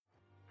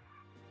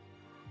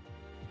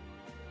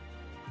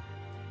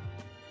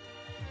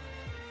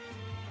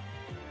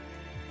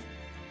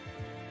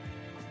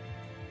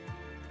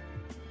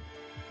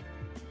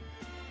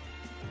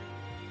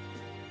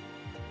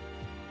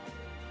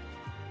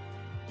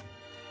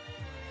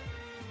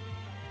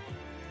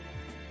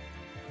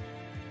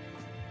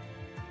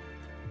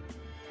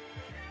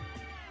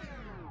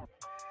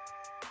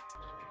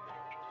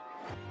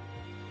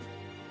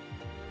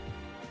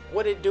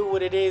What it do,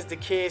 what it is, the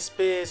kid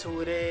Spiz,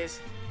 who it is.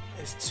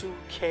 It's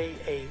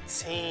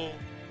 2K18.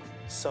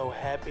 So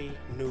happy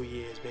New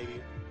Year's,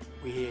 baby.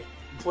 We here.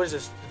 What is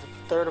this, the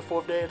third or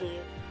fourth day of the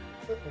year?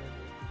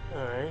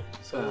 Alright,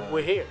 so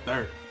we're here.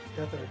 Third.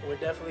 We're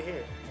definitely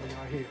here. We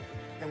are here.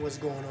 And what's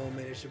going on,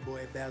 man? It's your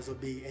boy Basil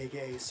B,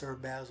 aka Sir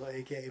Basil,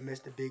 aka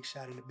Mr. Big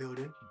Shot in the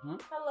building.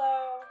 Hello.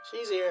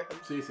 She's here.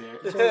 She's here.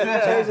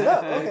 Change it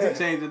up. Okay.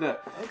 Change it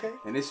up. Okay.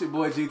 And it's your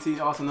boy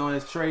GT, also known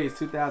as Trey. It's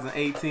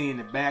 2018.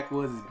 The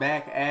Backwoods is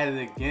back at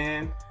it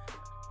again.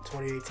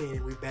 2018,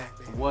 and we back,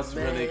 baby. What's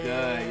really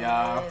good,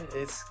 y'all?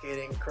 It's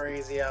getting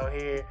crazy out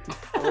here.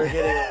 We're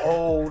getting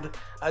old.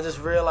 I just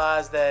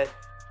realized that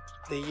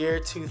the year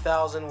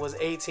 2000 was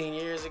 18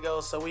 years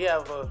ago, so we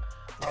have a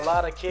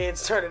lot of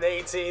kids turning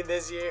 18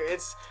 this year.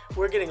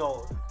 We're getting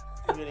old.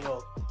 We're getting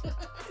old.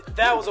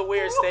 That was a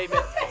weird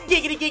statement.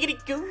 Giggity,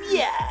 giggity, goo,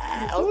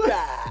 yeah. All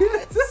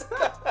right.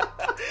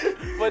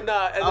 But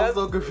nah. I'm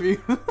so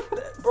confused.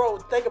 Bro,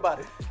 think about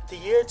it. The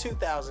year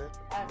 2000,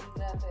 I'm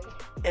nothing.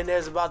 and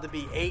there's about to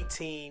be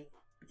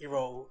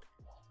 18-year-old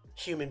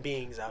human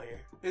beings out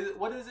here.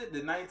 What is it?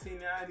 The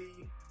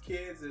 1990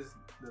 kids is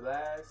the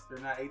last? They're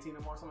not 18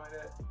 anymore, something like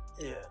that?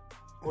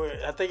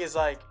 Yeah. I think it's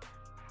like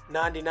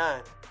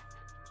 99.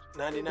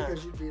 99.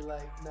 Because you'd be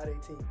like not 18.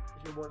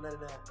 If you're born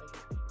 99.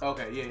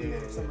 Okay, yeah.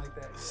 Something like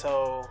that. Yeah.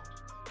 So,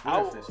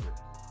 We're officially.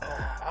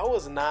 I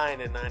was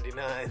 9 in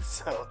 99,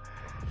 so.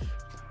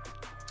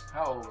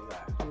 How old was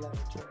I? 11,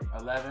 Trey.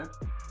 11?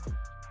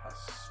 A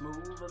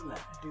smooth 11.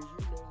 Do you know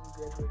you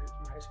graduated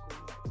from high school?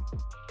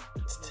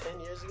 It's 10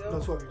 years ago? No,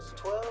 12 years ago.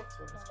 12?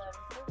 11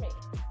 for me.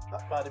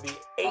 About to be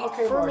 8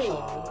 Okay, for me.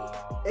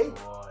 Marshall. 8.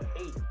 Boy.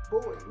 8.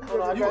 Boy,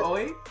 Hold on, You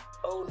 08?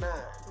 09.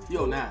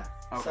 You 09.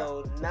 Okay.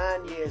 So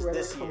 9 years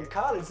this from year.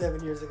 college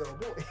 7 years ago,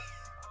 boy.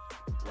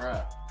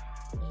 Bruh.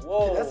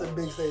 Whoa. That's a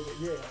big statement.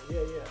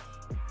 Yeah.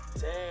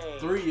 Dang.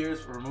 3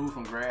 years removed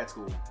from grad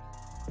school.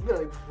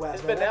 Really, wow,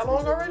 It's man, been that that's a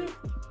long big already?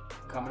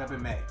 Coming up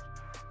in May.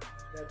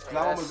 That's- Cause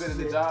I've almost been in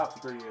the Yeah. job for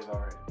 3 years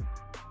already.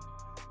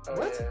 Oh,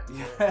 What?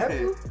 Yeah. Have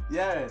you?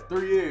 Yeah,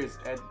 3 years.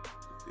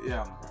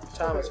 Yeah.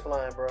 Time is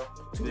flying, bro.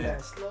 Too Yeah.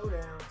 fast. Slow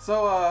down.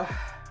 So,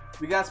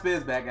 we got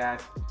Spiz back,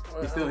 guys.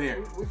 We're still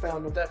here. We found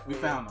them. We Definitely.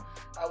 found him.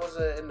 I was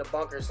in the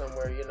bunker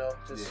somewhere,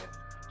 just. Yeah.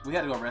 We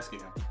had to go rescue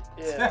him.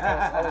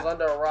 Yeah, I was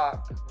under a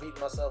rock,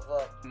 beating myself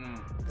up.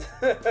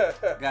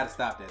 Gotta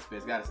stop that,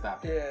 Spiz. Gotta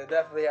stop that. Yeah,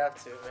 definitely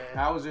have to, man.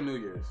 How was your New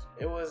Year's?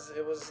 It was.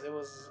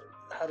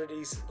 How do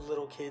these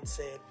little kids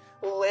say it?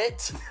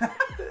 Lit.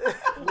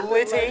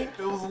 Litty. It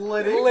was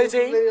litty.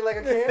 Litty. Lit it like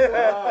a candle.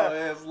 Oh,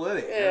 yeah, it's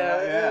litty.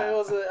 Yeah, it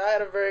was. I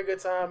had a very good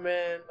time,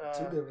 man.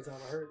 Too good of a time,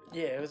 I heard.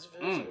 Yeah, it was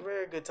a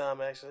very good time,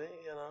 actually.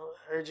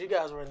 I heard you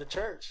guys were in the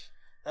church.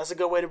 That's a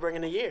good way to bring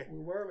in the year. We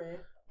were, man.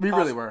 We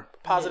really were.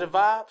 Positive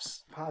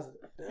vibes. Positive.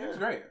 It was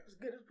great. It was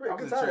good. It was I pretty was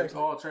good in time. church,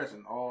 actually. all church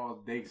and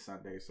all day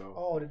Sunday, so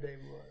All the day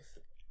was.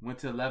 went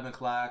to 11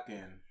 o'clock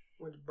and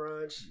Went to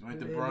brunch. went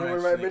to and then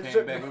brunch. went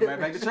and then went right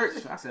back to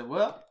church. I said,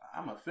 well,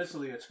 I'm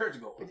officially a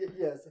churchgoer.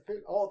 Yes,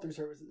 all 3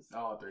 services.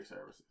 All 3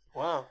 services.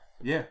 Wow,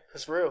 Yeah.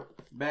 that's real.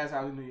 Baz,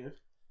 how was New Year's?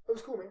 It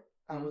was cool, man.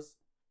 I was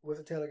with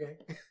the Taylor gang.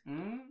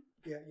 Mm-hmm.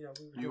 Yeah,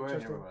 we You were were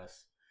church here together. with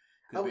us.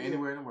 Could be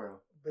anywhere in the world.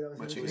 But I was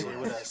But here you with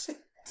were with you. us.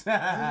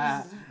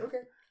 Okay.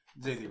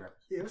 Jay-Z rappers.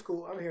 Yeah, it was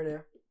cool. I'm here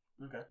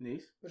now. Okay.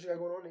 Niece? What you got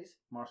going on, niece?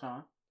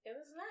 Marshawn? It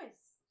was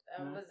nice.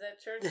 I Mhm. was at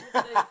church with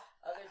the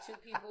other 2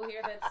 people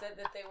here that said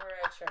that they were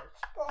at church.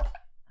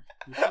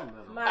 You so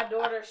little. My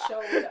daughter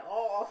showed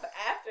off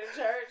after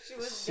church. She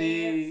was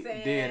She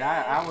dancing. did.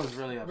 I was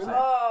really upset.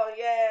 Oh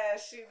yeah,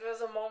 there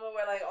was a moment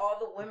where like all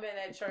the women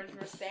at church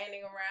were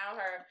standing around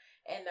her,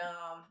 and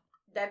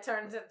that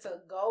turns into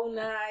go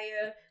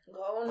Naya,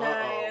 go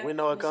Naya. We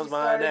know what And comes she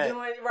behind started that.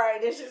 Doing,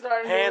 right, then she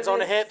started Hands doing on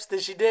the this. hips.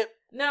 Did she dip?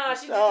 No,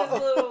 she did Oh.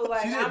 this little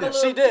like She did I'm a that.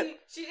 little She did.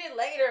 She did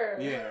later.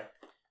 Yeah.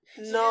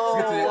 No.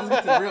 Let's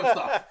get to the real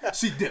stuff.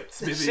 She dipped,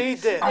 baby. She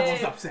did. I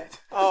was upset.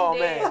 Oh She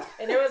did. man.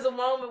 And there was a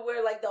moment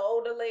where like the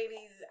older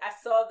ladies, I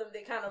saw them,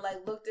 they kind of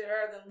like looked at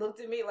her, then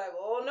looked at me like,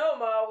 oh no,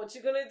 Ma, what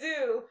you gonna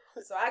do?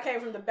 So I came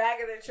from the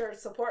back of the church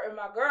supporting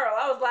my girl.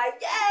 I was like,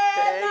 yeah,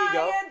 There you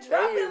go. Naya, There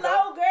drop you it go.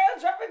 low,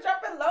 girl,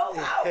 drop it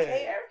low. I don't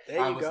care.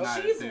 There I you was go.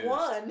 not- She's enthused.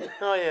 1.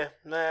 Oh yeah.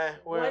 Nah.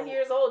 1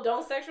 years old.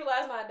 Don't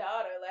sexualize my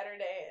daughter. Let her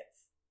dance.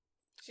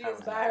 She I is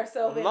was by not.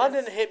 herself. in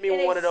London a- hit me in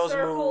with a one of those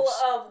circle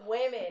moves. of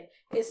women.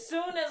 As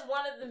soon as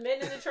one of the men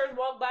in the church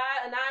walked by,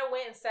 and I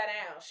went and sat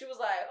down. She was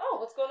like, "Oh,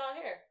 what's going on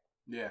here?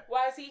 Yeah.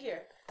 Why is he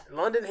here?"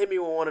 London hit me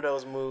with one of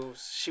those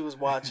moves. She was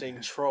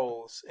watching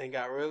Trolls and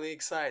got really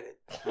excited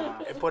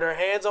and put her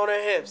hands on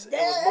her hips and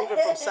was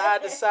moving from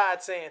side to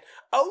side saying,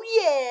 "Oh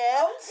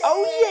yeah,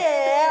 oh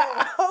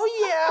yeah, oh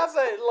yeah." I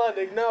said,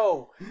 "London,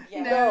 no,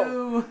 Yes.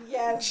 no,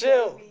 Yes,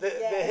 chill." baby, The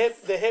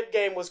yes. hip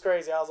game was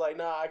crazy. I was like,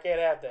 "Nah, I can't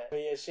have that." But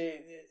yeah,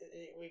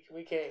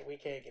 we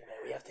can't get that.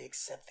 We have to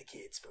accept the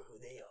kids for who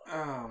they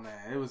are. Oh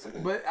man, it was.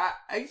 But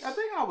I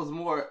think I was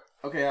more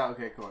okay. Of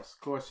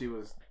course, she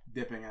was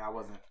dipping, and I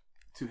wasn't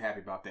too happy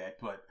about that.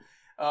 But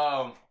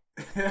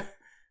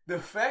the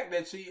fact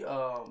that she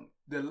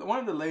one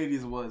of the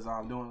ladies was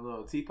doing a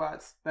little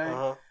teapots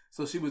thing.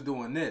 So she was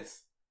doing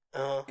this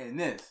and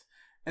this.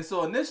 And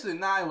so initially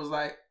Nia was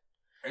like,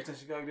 every time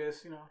she go like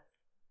this,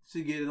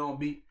 she get it on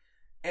beat.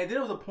 And then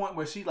there was a point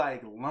where she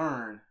like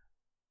learned,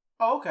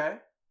 oh, okay,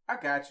 I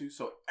got you.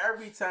 So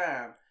every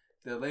time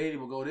the lady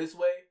would go this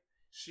way,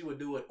 she would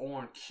do it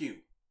on cue.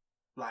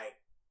 Like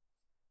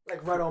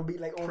right on beat,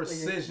 like on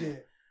precision. Yeah.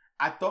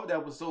 I thought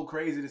that was so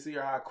crazy to see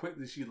her how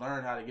quickly she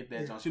learned how to get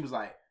that joint. She was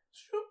like,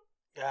 shoop,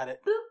 got it.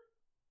 Boop,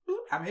 boop.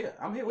 I'm here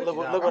with Look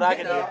you. what I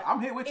can do. I'm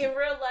here with you. In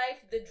real life,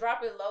 the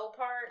drop it low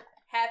part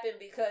happened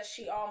because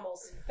she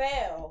almost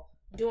fell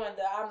doing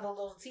the I'm the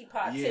little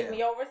teapot tip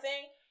me over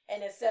thing.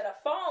 And instead of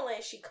falling,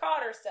 she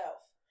caught herself.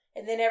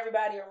 And then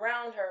everybody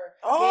around her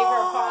gave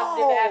her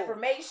positive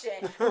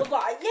affirmation. Was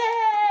like,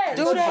 yeah!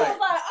 Do She that. was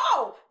like,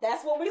 oh,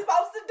 that's what we're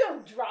supposed to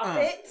do. Drop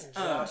it.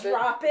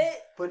 Drop it.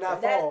 But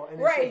not fall. And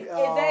Right,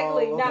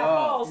 exactly. okay. Not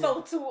fall. Yeah.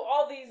 So to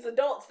all these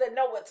adults that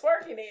know what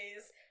twerking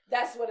is,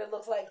 that's what it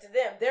looks like to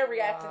them. They're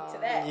reacting to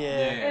that.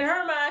 Yeah. In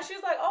her mind, she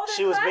was like, oh, they're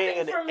She was clapping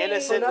being for an me.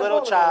 innocent But little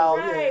not child.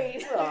 falling,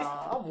 Right.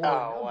 I'm one.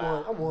 Oh,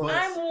 wow. I'm one.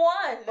 I'm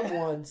one. I'm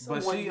one. But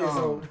I'm 1 she, years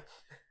old.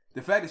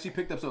 the fact that she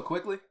picked up so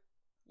quickly,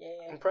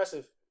 Yeah.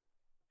 Impressive.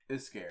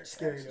 it's scary.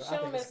 Scary though. She I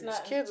don't think it's miss scary.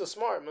 nothing. Kids are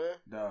smart, man.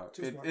 Dog,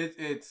 Too smart.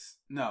 it's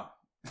no,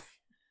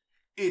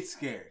 it's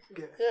scary.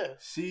 Yeah.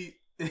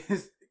 Yeah.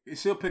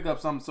 She'll pick up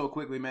something so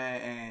quickly,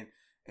 man,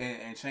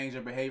 and change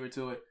her behavior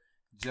to it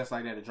just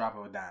like that, a drop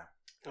of a dime.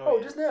 Oh,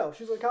 yeah. just now.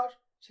 She was on the couch.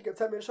 She kept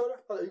tapping me on the shoulder.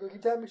 I was like, you gonna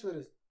keep tapping me? She was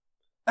like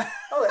this.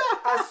 I was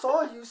like, I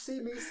saw you see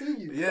me see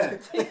you. Yeah,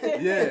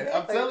 yeah.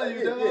 I'm telling you,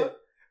 Yeah, dog. yeah.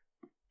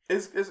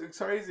 It's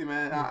crazy,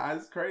 man.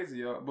 It's crazy,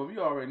 yo. But we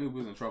already knew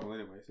we was in trouble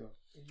anyway. So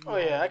Oh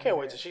yeah, I can't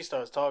wait till she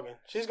starts talking.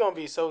 She's gonna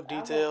be so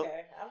detailed.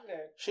 I'm good.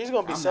 She's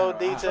gonna be I'm so not-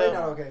 detailed.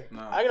 Not okay.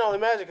 no. I can only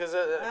imagine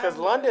because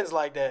London's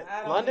like that.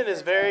 I don't London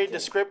is care. very I'm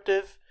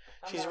descriptive.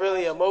 I'm She's not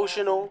really watching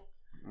emotional.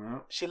 Yeah.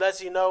 She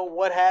lets you know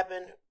what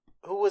happened,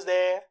 who was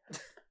there,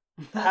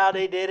 how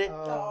they did it.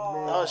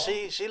 Oh, Oh,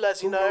 man. she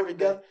lets you Who know wrote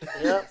everything.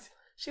 together? Yep.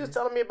 She was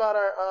telling me about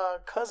her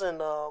cousin.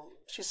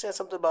 She said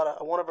something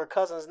about one of her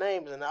cousin's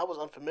names, and I was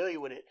unfamiliar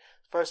with it.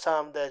 First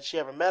time that she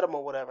ever met him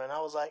or whatever, and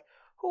I was like,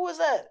 "Who was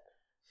that?"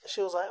 She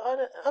was like,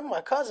 "Oh, I'm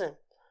my cousin."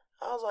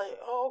 I was like,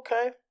 "Oh,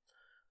 okay."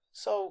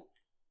 So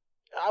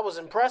I was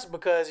impressed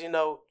because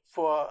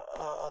for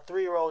a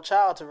 3-year-old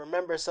child to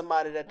remember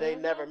somebody that they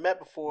never met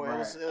before, it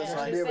was And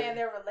like, understand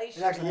their relationship.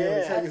 And actually be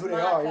able to tell you who they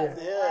are.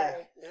 Yeah.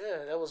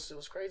 yeah, it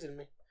was crazy to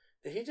me.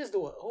 Did he just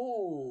do it?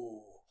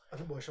 Ooh.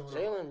 That boy showing off.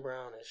 Jaylen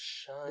Brown is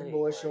shining. That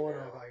boy right showing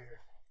now. off out here.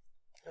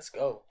 Let's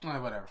go.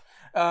 Whatever.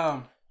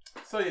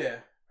 So yeah.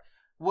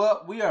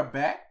 Well, we are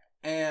back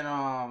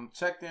and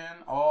checked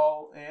in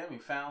all in. We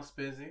found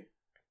Spizzy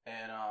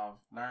and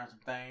learned some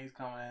things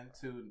coming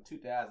into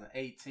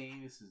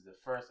 2018. This is the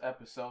first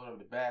episode of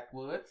the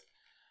Backwoods.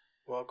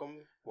 Welcome.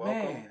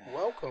 Man. We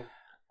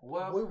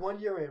Well, 1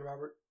 year in,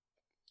 Robert.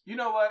 you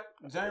know what?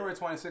 January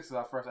 26th is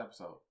our first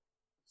episode,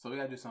 so we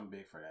gotta do something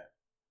big for that.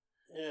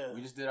 Yeah.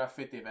 We just did our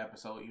 50th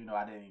episode, even though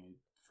I didn't even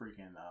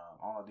freaking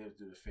all I did was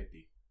do the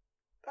 50.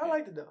 I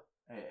liked it though.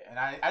 Yeah, and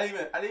I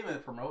didn't even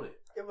promote it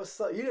It was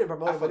so you didn't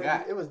promote I it, but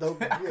forgot. it was dope.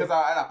 because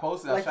Yeah. I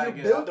posted. I was Like, trying you to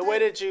get it out. built The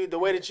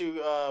way that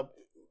you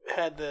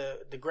had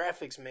the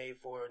graphics made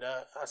for it,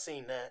 I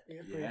seen that. Yeah,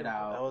 Yeah, pretty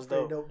dog. That was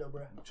Pretty dope. dope though,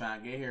 bro. I'm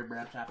trying to get here, bro.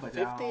 I'm trying to put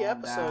 50 y'all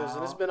episodes, down.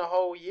 and it's been a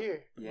whole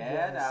year. Yeah,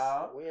 Yes.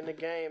 dog. We in the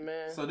game,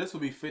 man. So this will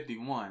be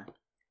 51.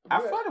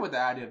 I Yeah. flirted with the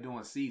idea of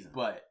doing season,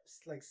 but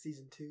It's like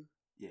season 2.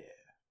 yeah,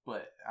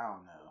 but I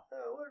don't know.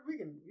 Well, we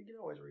can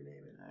always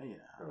rename it. I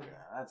don't know.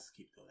 I just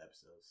keep doing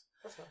episodes.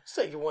 That's fine. Let's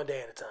take it one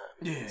day at a time.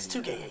 Yeah, It's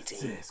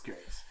 2K18. Yeah, it's great.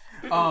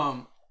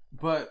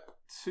 But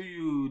to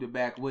you, the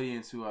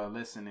Backwoodians who are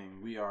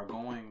listening, we are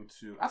going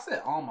to. I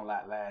said a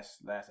lot last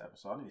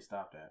episode. I need to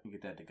stop that and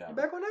get that together. You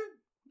back on that?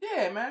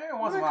 Yeah, man. Every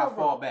once in a Where'd while, that I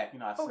fall come from?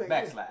 back. I Okay,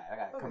 backslide. I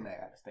gotta come Okay. back.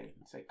 I gotta stay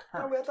and say I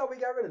current. thought we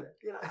got rid of that.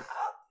 You know.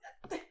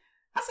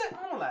 I said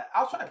a lot.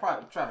 I'll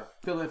probably try to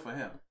fill in for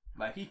him.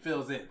 Like he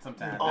fills in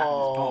sometimes.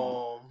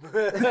 Oh, I see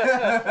what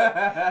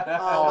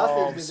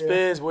you did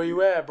there. Spiz, where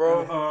you at,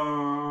 bro?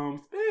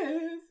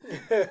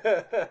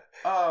 Spiz.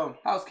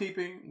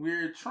 Housekeeping.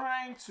 We're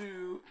trying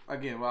to,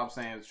 again, what I'm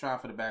saying is trying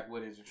for the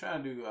Backwoodians. We're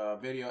trying to do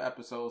video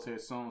episodes here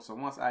soon. So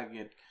once I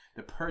get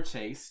the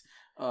purchase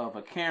of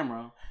a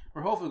camera,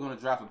 we're hopefully going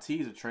to drop some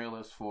teaser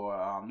trailers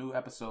for new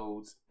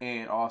episodes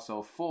and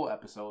also full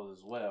episodes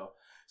as well.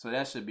 So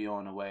that should be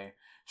on the way.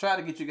 Try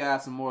to get you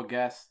guys some more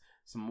guests,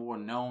 some more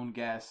known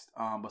guests,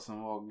 but some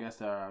more guests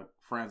that are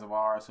friends of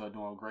ours who are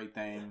doing great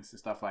things and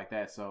stuff like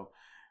that. So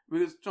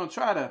we're just going to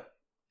try to,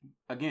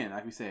 again,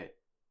 like we said,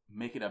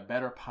 make it a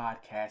better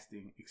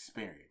podcasting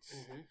experience.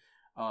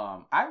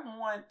 Mm-hmm. I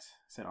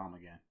said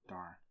again,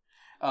 darn.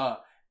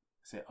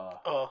 Said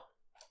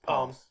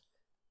pause.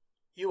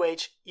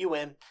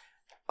 UHUN.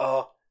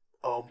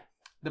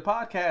 The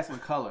podcast in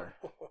color.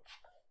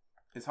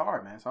 It's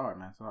hard, man. It's hard.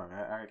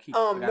 I keep.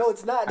 No,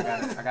 it's not.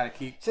 I gotta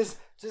keep. Just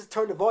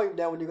turn the volume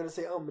down when you're gonna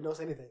say but don't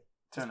say anything.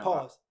 Turn Just it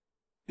pause.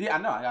 Yeah, I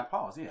know. I gotta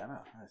pause. Yeah, I know.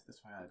 That's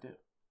what I gotta do.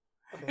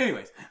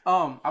 Anyways,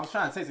 I was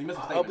trying to say something. You missed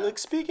a statement. Public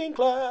speaking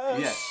class.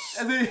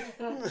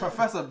 Yes.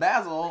 Professor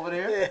Basil over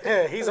there.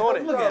 Yeah, he's on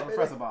it. Look at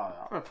Professor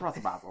Basil.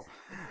 Professor Basil.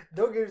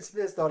 Don't get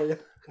spit started.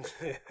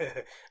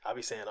 I'll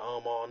be saying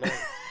all night.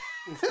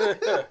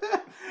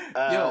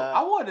 Yo,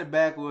 I wanted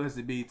Backwoods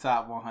to be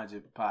top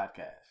 100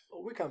 podcast.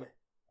 Oh, we coming.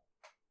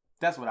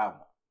 That's what I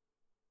want.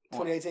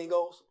 2018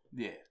 goals?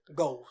 Yeah.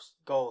 Goals.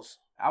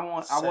 I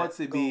want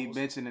to be goals.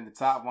 mentioned in the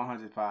top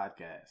 100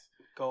 podcasts.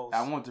 Goals.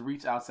 I want to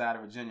reach outside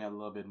of Virginia a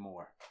little bit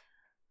more.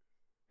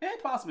 And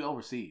possibly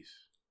overseas.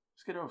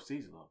 Let's get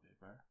overseas a little bit,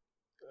 bro.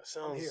 That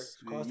sounds...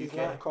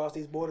 Here. Cross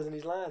these borders and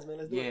these lines, man.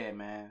 Let's do it. Yeah,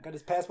 man. Got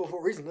this passport for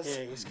a reason.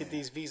 let's get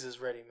these visas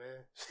ready,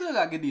 man. Still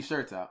got to get these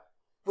shirts out.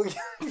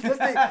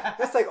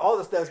 let's take all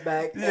the steps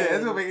back. Yeah,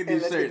 let's go make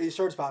let's get these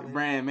shirts popping.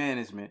 Brand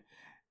management.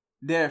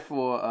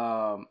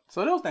 Therefore,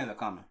 so those things are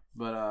coming.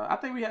 But I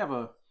think we're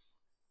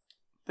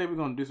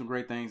going to do some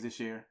great things this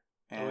year.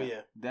 And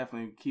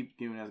definitely keep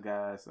giving us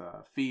guys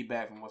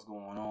feedback from what's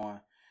going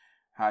on,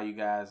 how you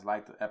guys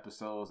like the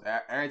episodes.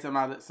 Every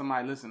time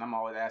somebody listen, I'm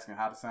always asking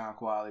how the sound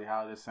quality,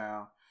 how this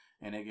sound,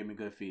 and they give me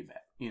good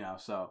feedback.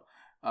 So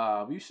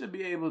we should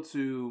be able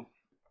to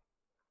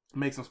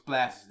make some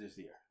splashes this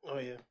year. Oh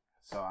yeah.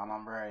 So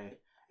I'm very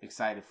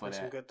excited for Make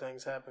that. some good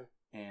things happen.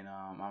 And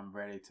I'm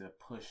ready to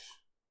push.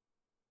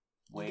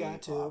 You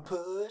got to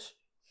push.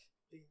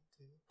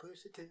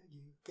 Push it till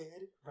you get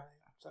it right.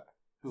 Sorry.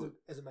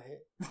 It's in my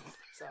head.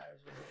 Sorry.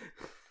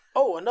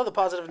 Oh, another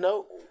positive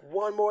note.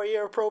 1 more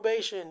year of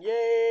probation.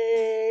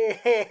 Yay!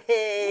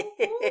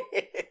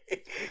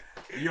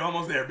 You're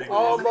almost there, big boy.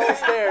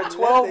 Almost there.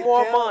 12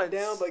 more months.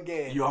 Down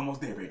again. You're almost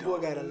there, big Boy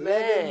dog. got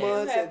 11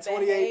 months and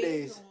 28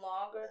 days.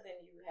 Longer than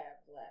you have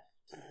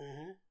left.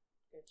 Mm-hmm.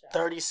 Good job.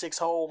 36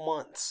 whole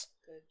months.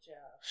 Good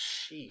job.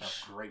 Sheesh.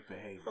 Of great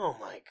behavior. Oh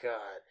my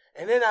God.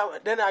 And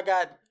then I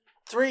got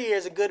 3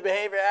 years of good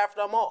behavior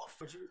after I'm off.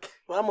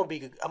 But I'm gonna be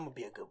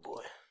a good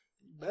boy.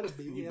 Better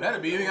be. You better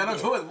be. You ain't got no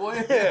choice, boy.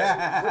 What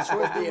choice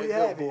I'm do be we a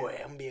have good boy.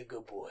 here? I'm gonna be a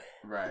good boy.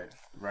 Right.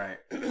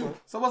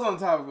 So what's on the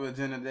topic of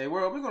agenda today?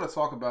 Well, we're going to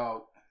talk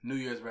about New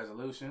Year's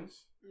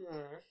resolutions,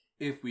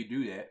 if we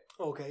do that.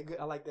 Okay, good.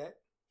 I like that.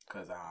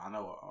 Because I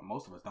know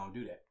most of us don't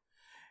do that.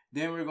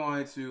 Then we're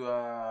going to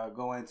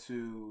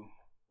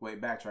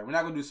backtrack. We're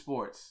not going to do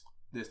sports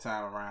this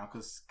time around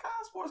because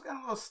sports got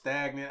a little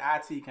stagnant.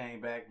 IT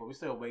came back, but we're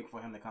still waiting for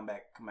him to come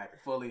back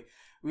fully.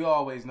 We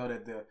always know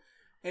that the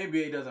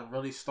NBA doesn't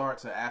really start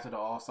till after the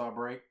All-Star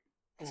break,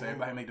 so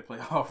everybody make the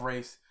playoff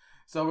race.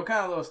 So we're kind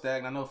of a little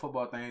stagnant. I know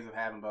football things have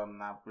happened, but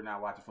we're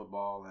not watching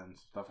football and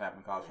stuff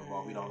happening in college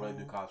football. We don't really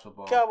do college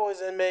football. Cowboys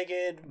didn't make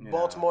it.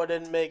 Baltimore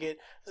didn't make it.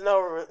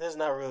 There's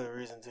not really a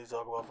reason to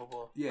talk about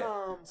football.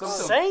 Yeah.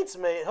 Saints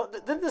made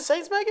it. Didn't the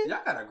Saints make it?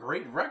 Y'all got a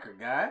great record,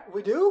 guy.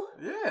 We do?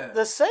 Yeah.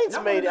 The Saints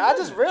made it. I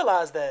just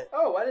realized that.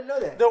 Oh, I didn't know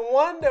that. The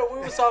one that we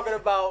was talking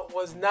about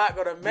was not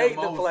going to make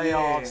the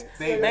playoffs.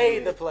 They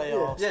made the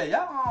playoffs. Yeah,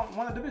 y'all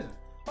won the division.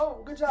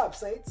 Oh, good job,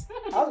 Saints. I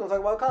was going to talk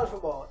about college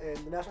football and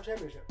the national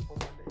championship on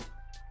Monday.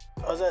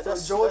 Oh,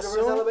 that's Georgia versus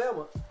soon?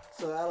 Alabama.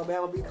 So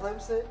Alabama beat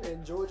Clemson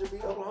and Georgia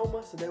beat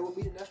Oklahoma, so they will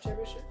meet in the national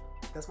championship.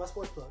 That's my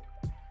sports plug.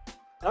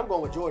 And I'm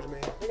going with Georgia,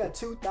 man. They got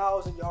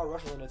 2,000-yard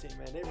rushers on their team,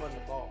 man. They run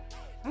the ball.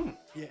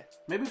 Yeah.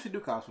 Maybe we should do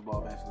college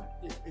football eventually.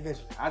 Yeah,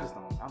 eventually. I don't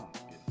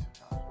get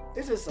into college.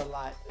 It's just a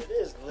lot. It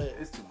is lit.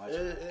 It's too much.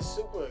 It's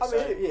super I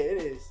exciting. mean,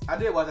 it is. I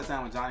did watch that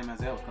time when Johnny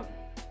Manziel was cooking.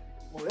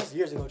 Well, that's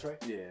years ago, Trey.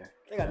 Yeah.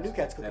 They got new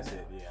cats cooking. That's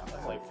it. Yeah.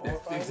 That's like 4 or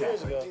 5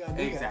 years ago. They got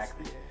new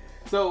Exactly. cats.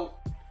 Yeah. So,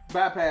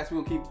 bypass,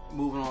 we'll keep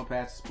moving on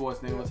past the sports.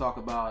 Then we'll talk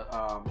about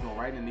going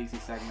right in the easy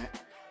segment,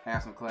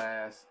 have some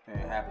class, and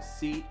have a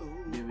seat.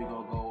 Then we're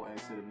going to go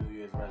into the New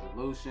Year's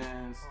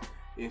resolutions.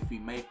 If we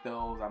make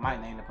those, I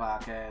might name the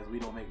podcast, We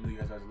Don't Make New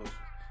Year's Resolutions.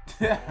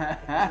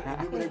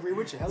 We would agree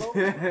with you. Hello?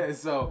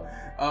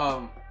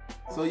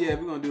 So yeah,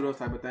 we're going to do those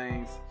type of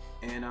things.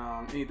 And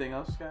anything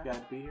else, Scott? Got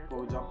to be here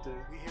before we jump to...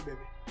 We here, baby.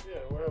 Yeah,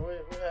 we're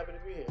happy to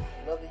be here.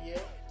 Another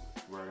year.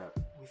 Word up.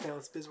 We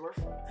found Spizworth.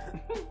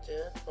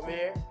 Yeah, I'm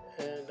here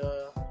and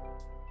I'm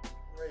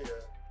ready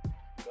to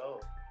go.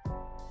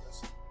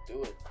 Let's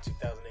do it.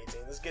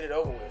 2018. Let's get it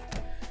over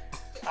with.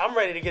 I'm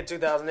ready to get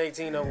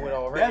 2018 over with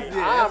already.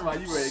 That's why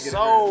you ready to get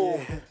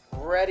it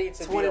ready to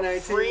be a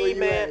 2019, free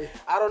man. ready?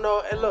 I don't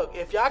know. And look,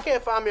 if y'all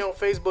can't find me on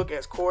Facebook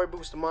as Corey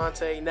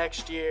Bustamante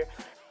next year,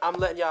 I'm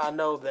letting y'all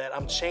know that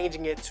I'm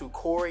changing it to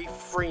Corey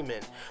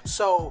Freeman.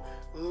 So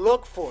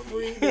look for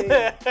me.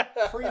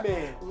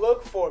 Freeman.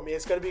 Look for me.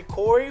 It's gonna be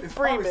Corey There's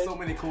Freeman. probably so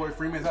many Corey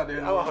Freemans out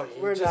there. Oh,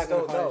 We're just not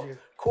gonna don't find know. you.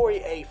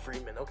 Corey A.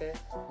 Freeman, okay?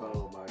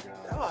 Oh my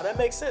God. Oh, that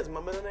makes sense.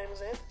 My middle name is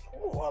Anthony.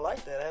 Oh, I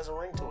like that. It has a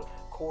ring to it.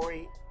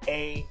 Corey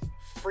A.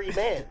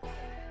 Freeman.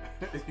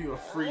 You a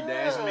free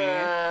dash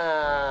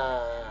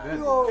man.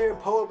 You over here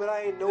poet, but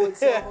I ain't know it.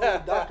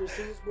 Dr.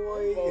 Seuss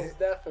boy. Most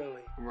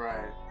definitely.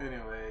 Right.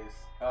 Anyways,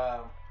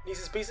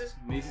 Nieces Pieces?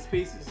 Nieces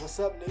Pieces. What's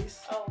up,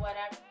 niece? Oh,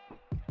 whatever.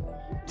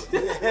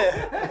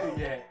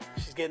 Yeah.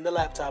 She's getting the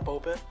laptop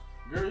open.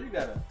 Girl, you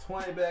got a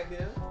 20 back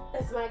there.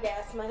 That's my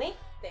gas money.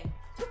 Thank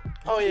you.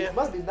 Oh, yeah. It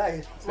must be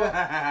nice.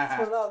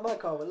 $20 my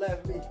car would laugh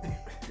at me.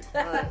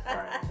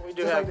 Right. We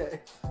do Just have like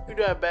that. we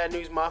do have bad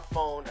news. My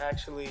phone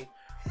actually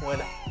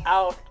went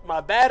out.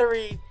 My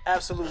battery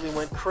absolutely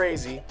went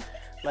crazy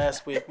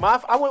last week.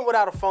 I went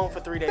without a phone for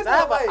 3 days. I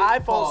have an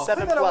iPhone Pause.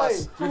 7 Take that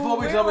Plus. away. Before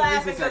we We're jump into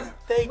laughing Niecy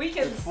segment. 'cause we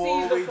can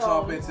Before see the we phone.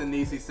 jump into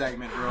Niecy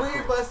segment real Green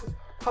quick. bus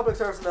public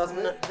service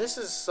announcement. This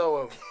is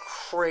so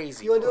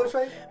crazy. You want to do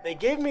bro. it, Trey? They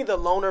gave me the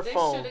loaner They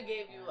phone. should have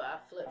gave you a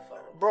flip phone.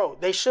 Bro,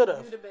 they should You'd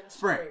have. have been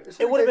Sprint. straight.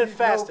 It would have been Gave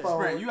you no faster. phone.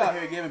 Brent, you out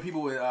here giving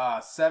people with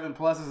 7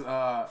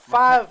 pluses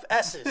 5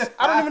 S's.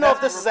 I don't even know if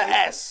this is an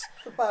S.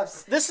 It's a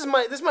 5C.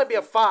 This might be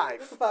a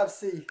 5. It's a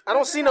 5C. I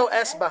don't see no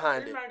S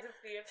behind It it. might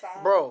just be a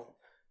phone. Bro,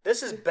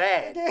 this is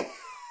bad.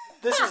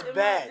 This is It might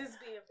bad. just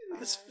be a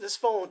This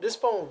phone.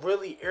 phone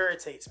really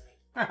irritates me.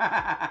 Like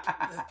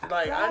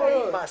I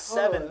Hold need my on,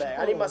 7 hold back.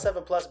 on. I need my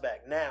 7 Plus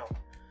back now.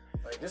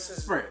 Like this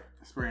is Sprint.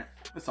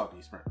 Let's talk to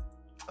you, Sprint.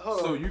 Hold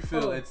So on, you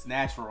feel hold on. it's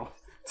natural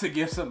to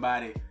give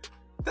somebody.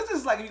 This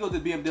is like if you go to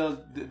the BMW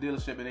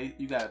dealership and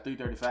you got a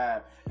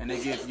 335 and they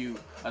give you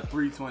a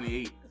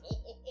 328.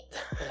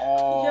 Your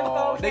Oh,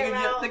 phone they came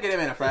out. give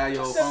him a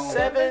 5-year-old phone.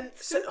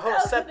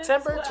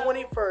 September 2012.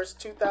 21st,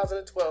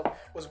 2012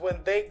 was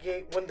when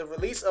the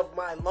release of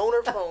my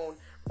loaner phone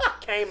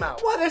came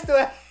out. Why they still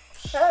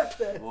have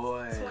that?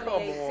 Boy, Come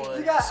on.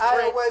 You got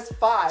Sprint. iOS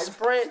 5.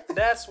 Sprint,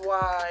 that's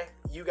why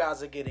you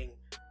guys are getting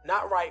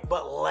not right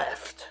but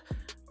left.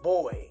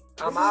 Boy,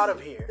 I'm out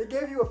of here. They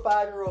gave you a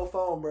 5-year-old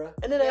phone, bro.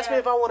 And then they asked me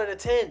Yeah. if I wanted a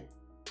 10.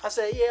 I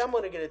said, yeah, I'm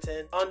gonna get a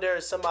 10 under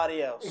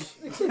somebody else.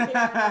 So you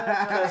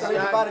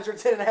divided your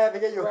 10 and a half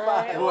and get you a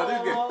 5. boy, this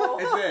guy,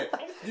 it said,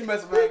 you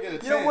must have get a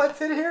 10. You don't want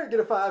 10 here? Get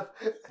a 5.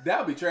 That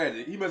would be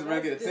tragic. He must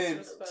have get a That's 10.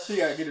 disrespectful.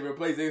 She gotta get it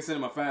replaced. They send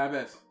him a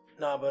 5S.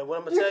 Nah, but what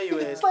I'm gonna tell you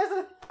is, Slice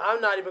it.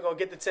 I'm not even gonna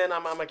get the 10.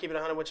 I'm gonna keep it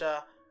 100 with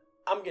y'all.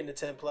 I'm getting the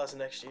 10 plus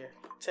next year.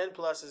 10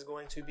 plus is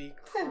going to be.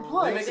 10 They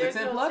plus. make it There's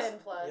 10 no plus? 10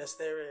 plus. Yes,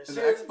 there is. Is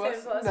it There's X a plus?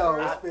 10 plus. No,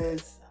 for it's us.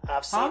 Fizz.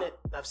 I've seen Huh? it.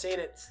 I've seen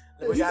it.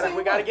 You We gotta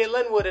seen get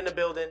Linwood in the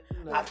building.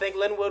 No. I think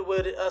Linwood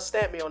would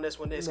stamp me on this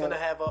one. It's No. gonna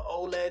have a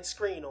OLED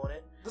screen on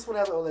it. This one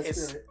has an OLED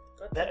It's- screen.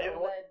 What's That- the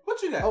OLED?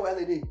 What you got? Oh,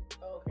 LED. Okay.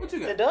 What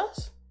you It got?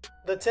 does.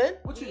 The 10?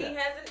 What you He got?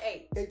 has an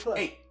 8 8 plus.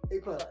 8.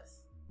 8 plus.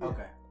 plus. Yeah.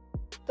 Okay.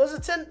 Does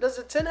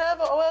the 10 have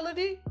an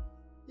OLED?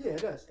 Yeah,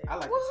 it does. I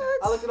like What? the 10.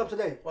 I looked it up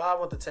today. Well, I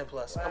want the 10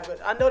 plus. I'm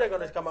good. I know they're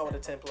gonna come out with a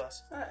 10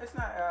 plus. It's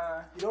not,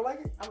 You don't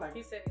like it? I like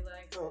He it. said he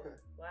likes. Oh, okay.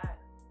 Why? I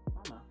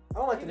don't know. I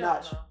don't like You the don't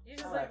notch. know. You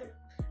just I like like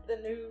the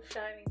new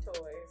shiny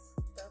toys.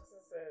 That's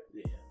just it.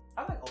 Yeah.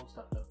 I like old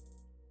stuff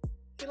though.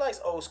 He likes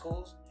old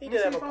schools. He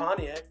Where's did have he a from?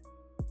 Pontiac.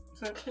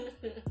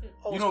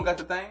 Old You don't got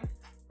the thing?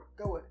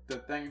 Go with. The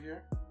thing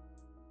here?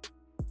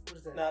 What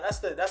is that? Nah, that's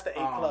the 8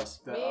 plus.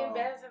 The, Me and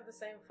Baz have the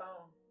same phone.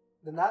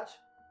 The notch?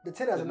 The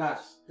 10 has The a notch.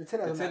 notch. The 10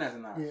 has The a 10 notch. has a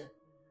notch. Yeah.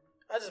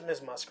 I just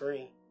miss my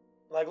screen.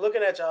 Like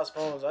looking at y'all's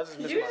phones, I just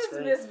miss You my just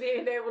screen. miss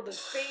being able to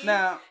see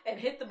Now, and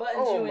hit the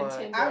buttons Oh you my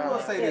intended. I will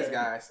God. say this,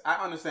 guys.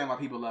 I understand why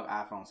people love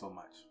iPhone so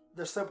much.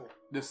 They're simple.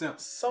 They're simple.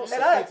 So And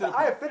simple. I to the I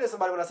point. offended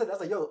somebody when I said that. I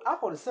was like, yo,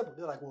 iPhone is simple.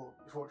 They're like, well,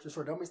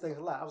 for dummies things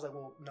a lot. I was like,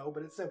 well, no,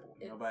 but it's simple.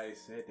 Nobody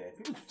said that.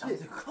 People Yeah, jump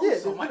to yeah,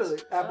 close so much.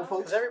 literally. Apple Because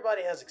folks.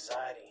 everybody has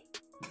anxiety.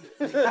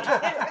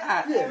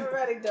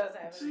 Everybody does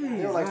have it. Jeez.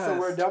 They were like, so Jesus.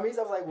 we're dummies?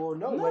 I was like, well,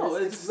 no, No,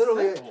 but it's it's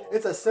literally, simple.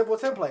 it's a simple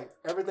template.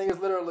 Everything is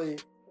literally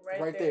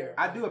right there.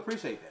 I do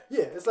appreciate that.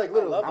 Yeah, it's like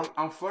literally. I love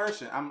I'm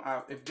flourishing.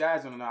 if you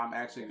guys don't know, I'm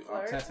actually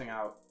Flourish?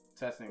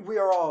 testing. We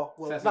are all,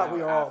 well, Testing not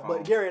we out are all, iPhone.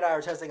 but Gary and I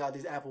are testing out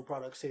these Apple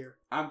products here.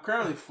 I'm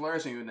currently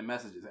flourishing in the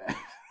messages app.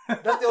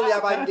 That's the only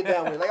app I can get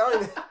down with. Like, I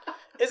don't even.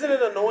 Isn't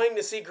it annoying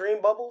to see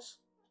green bubbles?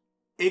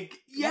 Yes.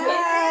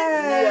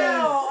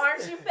 No,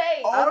 aren't you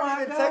fake? I don't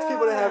my even text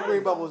people that have God.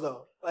 green bubbles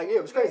though. Like,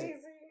 it was crazy.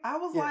 I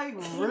was Yeah. like,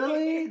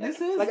 really? This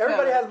is Like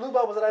everybody better. has blue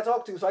bubbles that I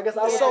talk to, so I guess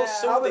I was, It's so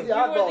I was soothing. the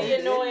You were oddball. the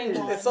annoying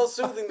one. It's so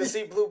soothing to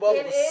see blue bubbles.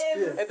 It is. Yeah.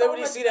 It's And so then when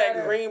you much see that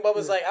better. green bubble,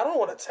 it's like, I don't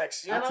want to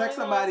text you. I I don't text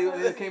even somebody know when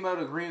what's it came out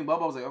of green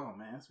bubble. I was like, oh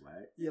man, that's right.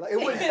 Yeah, like it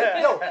wouldn't.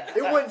 Yo,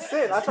 it wouldn't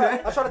send. I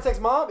tried to text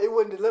mom, it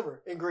wouldn't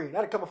deliver in green. I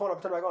had to cut my phone off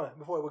and turn it back on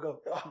before it would go.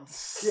 Yeah,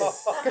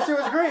 because she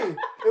was green.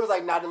 It was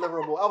like not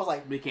deliverable. I was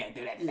like, We can't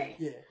do that yeah, today.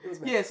 yeah, it was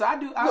bad. Yeah, so I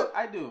do. Look.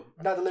 I do.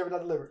 Not delivered,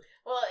 not delivered.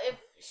 Well, if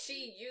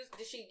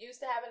did she used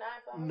to have an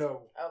iPhone?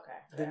 No. Okay.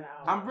 Then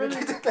I'm really,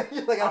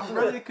 Like, I'm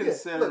really yeah,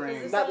 considering.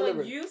 Because if Not someone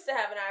delivered. used to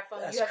have an iPhone,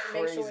 That's you have to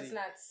make sure crazy. it's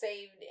not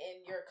saved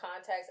in your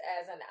contacts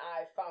as an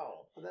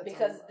iPhone. Well, that's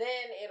Because all right.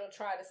 then it'll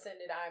try to send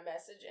it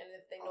iMessage, and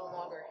if they no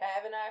longer Oh.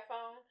 have an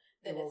iPhone,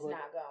 then It it's won't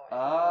not going.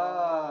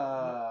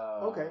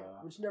 Oh. Okay,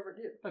 which you never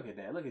did. Look at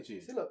that. Look at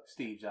you. See, look.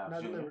 Steve Jobs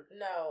Not Jr. delivered.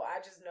 No, I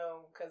just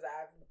know because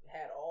I've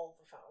had all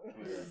the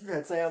phones. You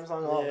had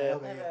Samsung, all Yeah. that.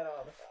 Okay, I've yeah. had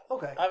all the phones.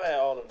 Okay. I've had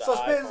all of the So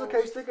Spence, iPhones.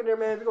 okay, stick in there,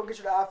 man. We're gonna get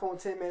you the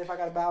iPhone 10, man. If I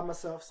gotta buy it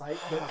myself, psych.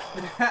 But,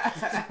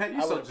 I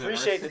I would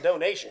appreciate the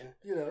donation.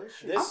 you know,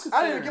 shit. This-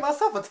 I didn't even give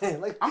myself a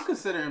 10. Like, I'm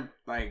considering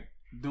like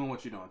doing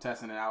what you're doing,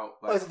 testing it out.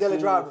 Like, Oh, it's a daily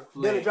driver.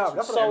 Daily full-fledged driver.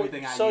 That's what So,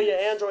 everything I so use. your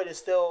Android is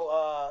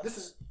still this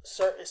is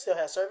it still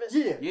has service?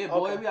 yeah. Yeah,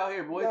 boy, Okay. we out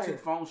here, boy. We out Two here.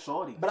 phone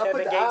shorty. But I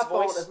put Kevin the Gates' iPhone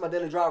voice? as my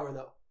daily driver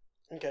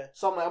though. Okay.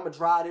 So I'm like, I'm gonna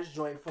drive this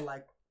joint for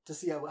like to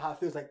see how it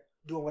feels like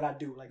doing what I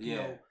do, like you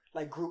Yeah. know,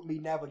 like group me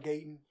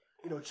navigating,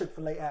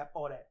 Chick-fil-A app,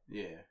 all that.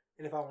 Yeah.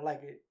 And if I don't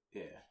like it,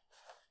 Yeah.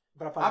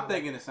 but I'm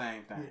thinking the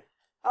same thing. Yeah.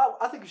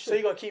 I think you should. So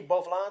you're gonna keep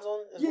both lines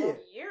on as well?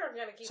 You're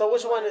gonna keep. So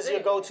which both one lines is your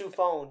in. go-to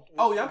phone?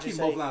 Oh, yeah, I'm would you keeping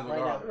say both lines right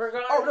now?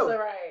 regardless. Oh, no.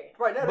 Right.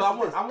 Right now, But I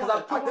this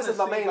want is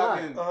my main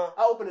line. I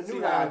opened a See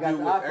new how line. I I got do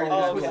the with iPhone. everything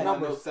I Oh, switched okay.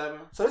 numbers. Note 7.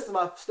 So this is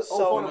my old So-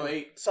 phone. Note number.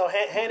 8. So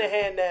hand in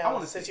hand I now,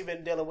 wanna since see. you've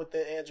been dealing with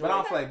the Android But I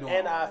don't feel like doing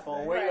and all that, iPhone,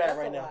 man. where you Right, at that's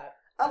right a now? lot.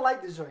 I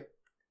like this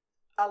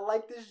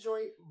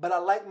joint. But I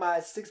like my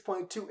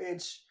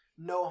 6.2-inch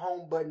no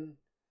home button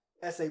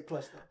SA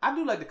Plus though. I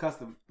do like the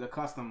custom.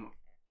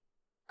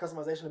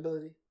 Customization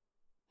ability.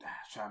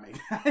 Try to make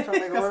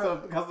make it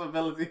work.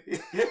 customability.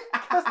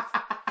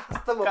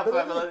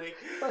 Customability.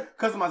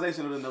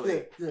 Customization of the Note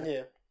 8. Yeah.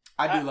 Yeah,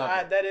 I do love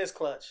it. That is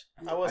clutch.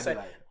 I will I do say,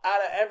 like it.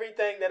 out of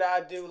everything that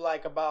I do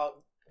like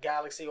about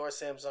Galaxy or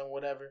Samsung,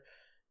 whatever,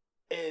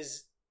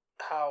 is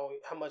how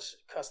much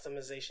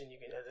customization you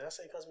can. Did I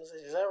say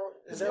customization? Is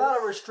There's that a lot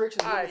of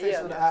restrictions Alright,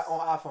 limitations yeah.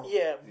 on iPhone.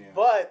 Yeah, Yeah.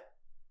 but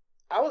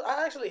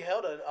I actually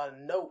held a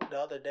note the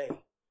other day,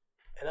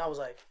 and I was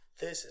like,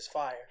 "This is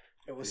fire."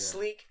 It was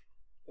sleek,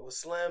 it was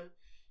slim,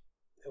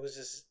 it was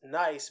just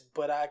nice.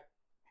 But I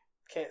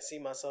can't see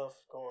myself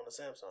going to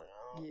Samsung.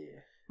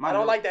 I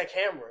don't like that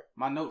camera.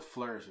 My Note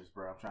flourishes,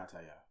 bro. I'm trying to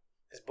tell y'all,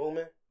 It's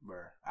booming. bro.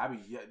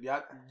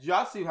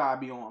 Y'all see how I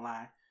be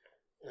online?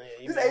 Yeah,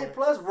 you This be 8 on it.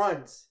 Plus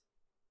runs.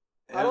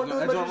 I don't do as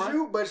That much joint as run?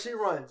 you, but she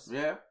runs.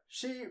 Yeah.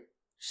 She's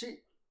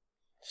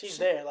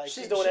there, like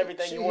she's doing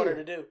everything she you want her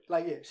here. to do.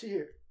 Like, yeah, she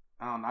here.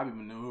 I don't know. I be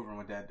maneuvering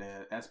with that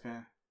S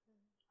Pen.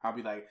 I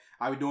be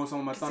doing some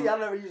of my See, I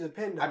never use a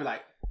pen though. I be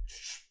like,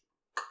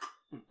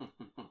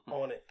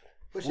 On it.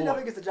 But she Boy.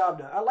 never gets the job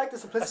done. I like the I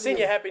simplicity. seen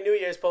your Happy New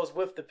Year's post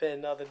with the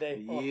pen the other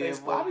day on yeah.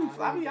 Facebook.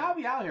 Well, I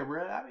be out here,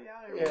 bro. I be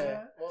out here,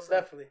 Yeah, bro. most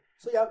definitely.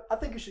 So yeah, I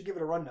think you should give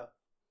it a run though,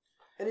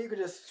 and then you could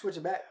just switch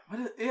it back.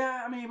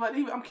 Yeah, I mean, but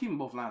even, I'm keeping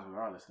both lines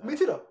regardless. Though. Me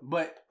too though.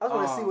 But I just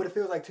want to see what it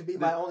feels like to be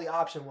my only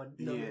option one.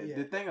 Yeah,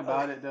 the thing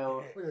about it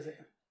though. What is it?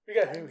 We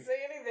got I didn't say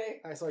anything.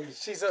 I saw you.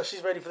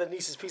 She's ready for the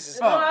niece's pieces.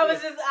 No, I've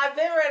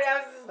been ready.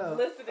 I was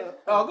just listening.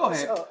 Oh, go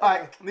ahead. All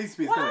right, these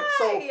speaks. Go ahead.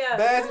 So Yeah.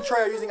 Baz and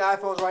Trey are using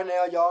iPhones right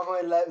now. Y'all go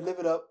ahead and live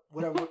it up.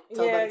 Whatever.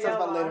 Tell Yeah, us about it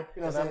y'all later. are. You know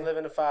Because what I'm I'm saying?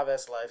 living the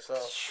 5S life, so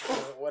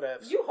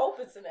whatever. You hope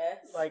it's an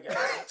S. Like,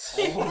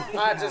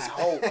 I just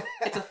hope.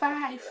 It's a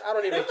 5. I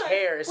don't even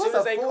care. As soon What's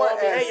as a they call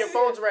me, 4S? hey, your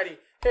phone's ready.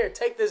 Here,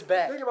 take this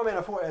back. Look at my man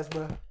a 4S,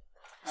 bro.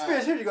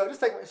 Spence, here you go. Just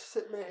take my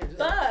sit, man. Here. Just,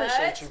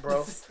 Appreciate you, But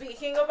bro.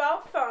 speaking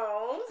about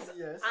phones,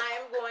 Yes. I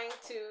am going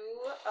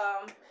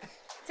to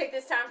take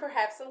this time,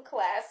 perhaps some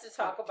class, to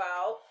talk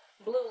about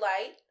blue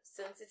light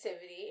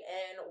sensitivity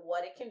and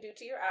what it can do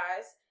to your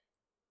eyes.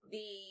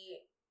 The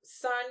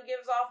sun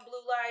gives off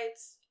blue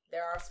lights.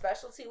 There are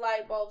specialty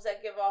light bulbs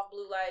that give off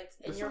blue lights,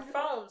 and your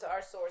phones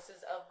are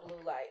sources of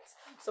blue lights.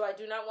 So I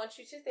do not want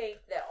you to think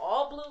that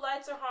all blue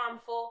lights are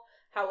harmful.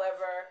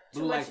 However,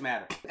 Blue lights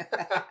matter.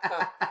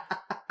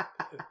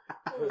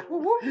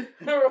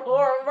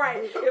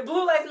 right. If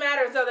blue lights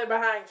matter, so they're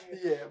behind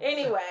you. Yeah.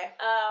 Anyway,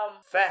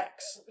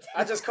 Facts.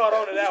 I just caught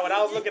on to that when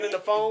I was looking in the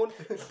phone.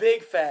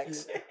 Big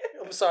facts.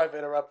 I'm sorry for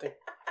interrupting.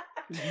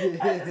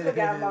 I just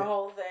forgot my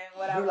whole thing.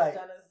 What I Blue was light.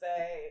 gonna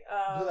say.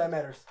 Blue light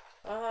matters.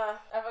 I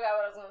forgot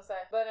what I was gonna say.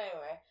 But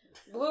anyway,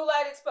 blue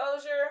light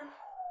exposure.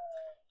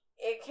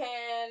 It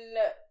can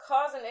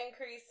cause an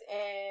increase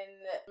in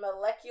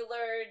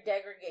molecular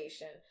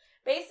degradation.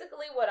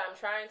 Basically, what I'm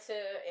trying to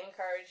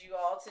encourage you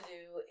all to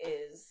do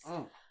is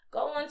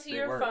go onto Big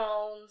your word.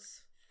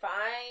 phones,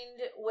 find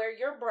where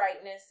your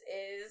brightness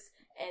is,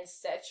 and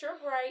set your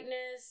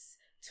brightness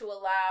to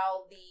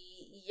allow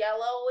the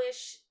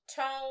yellowish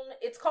tone.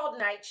 It's called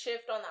night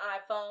shift on the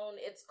iPhone.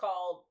 It's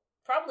called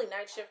probably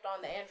night shift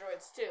on the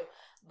Androids too.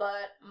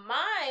 But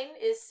mine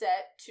is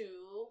set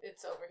to,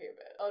 it's over here,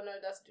 but oh no,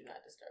 that's do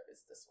not disturb.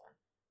 It's this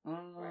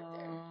one right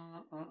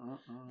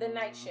there. The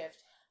night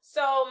shift.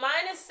 So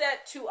mine is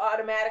set to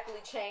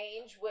automatically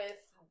change with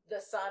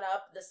the sun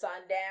up, the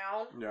sun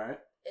down. Right.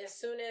 As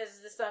soon as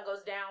the sun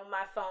goes down,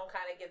 my phone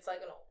kind of gets like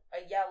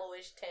a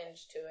yellowish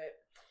tinge to it.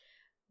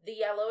 The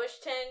yellowish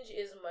tinge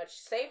is much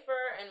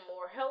safer and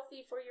more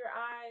healthy for your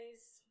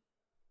eyes.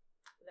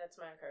 That's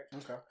my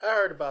encouragement. Okay. I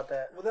heard about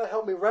that. Will that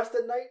help me rest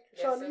at night,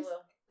 Yes, Shawnees? it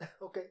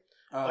will. Okay.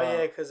 Oh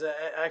yeah, because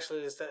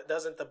actually,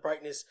 doesn't the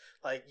brightness,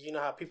 like, you know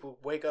how people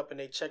wake up and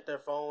they check their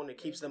phone, it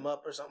keeps them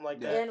up or something like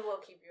that. And we'll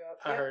keep you up.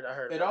 I heard.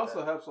 It about also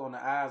that. helps on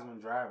the eyes when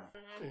driving.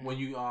 Mhm. When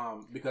you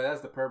because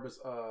that's the purpose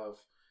of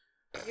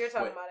You're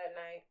talking Wait. about at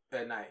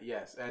night. at night.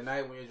 Yes, at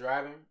night when you're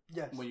driving.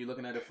 Yes. When you're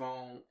looking at the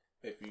phone,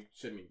 if you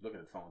shouldn't be looking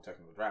at the phone,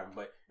 technically driving,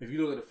 but if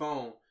you look at the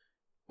phone,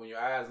 when your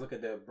eyes look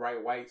at the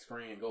bright white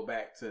screen and go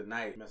back to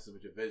night, it messes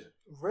with your vision.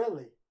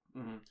 Really?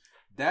 Mm-hmm.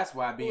 That's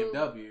why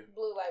BMW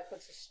Blue light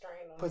puts a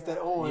strain on Puts your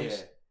that eye. orange. yeah,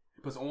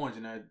 it puts orange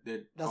in there.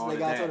 That's on what they the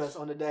got dash. told us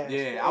on the dash.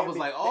 Yeah, The I was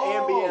like, oh,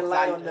 the ambient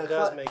light on it the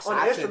does make on sense.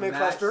 the I instrument could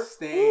not cluster.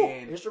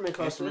 stand Instrument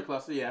cluster. Instrument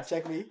cluster, yes.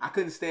 Check me. I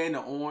couldn't stand the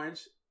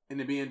orange in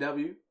the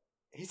BMW.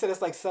 He said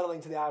it's like settling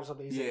to the eye or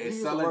something. He said, it's he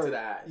used settling the to word. the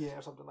eyes. Yeah,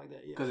 or something like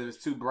that. Yeah. Because if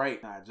it's too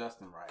bright, not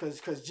adjusting right.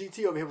 Because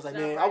GT over here was like,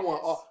 It's man, not I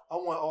want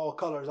brightness. all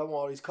colors. I want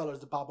all these colors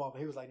to pop off.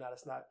 And he was like, nah,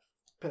 that's not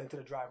appealing to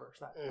the driver. It's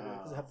not. It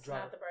doesn't have the It's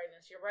driver. not the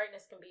brightness. Your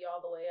brightness can be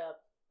all the way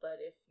up, but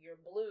if your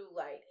blue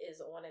light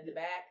is on in the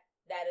back,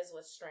 that is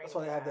what's straining. That's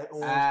why they have that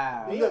your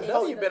eyes. orange. You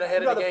definitely been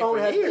ahead You know of the the game phone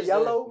for has years. the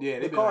yellow. Yeah, the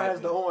they've been car ahead has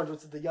of the me. orange,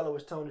 which is the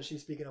yellowish tone that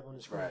she's speaking of on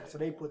the screen. Right. So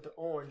they put the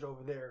orange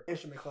over their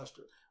instrument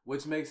cluster.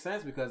 Which makes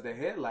sense because the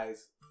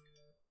headlights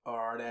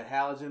are that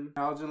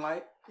halogen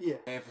light. Yeah,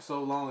 And for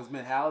so long it's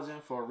been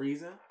halogen for a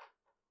reason.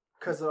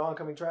 because of the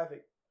oncoming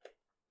traffic.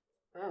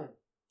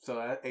 So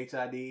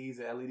HIDs,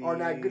 LEDs Are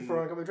not good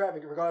for oncoming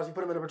traffic, regardless if you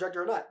put them in a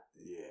projector or not.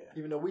 Yeah.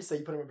 Even though we say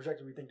you put them in a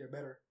projector, we think they're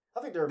better.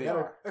 I think they're They better.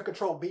 are. A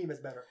control beam is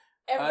better.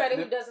 Everybody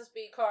the- who doesn't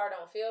speak car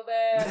don't feel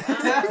bad.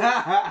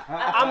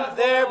 I'm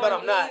there, but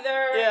I'm not.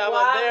 Either. Yeah, I'm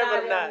Well, there,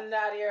 but I'm I'm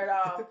not here at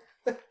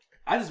all.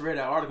 I just read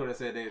that article that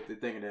said they're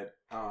thinking that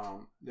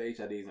the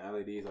HIDs and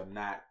LEDs are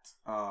not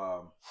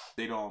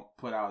they don't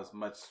put out as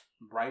much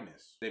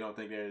brightness. They don't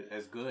think they're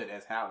as good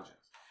as halogens.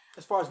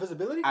 As far as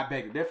visibility, I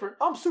beg to differ,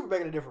 I'm super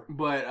begging to differ.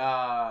 but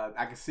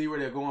I can see where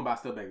they're going, but I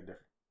still beg to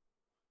differ.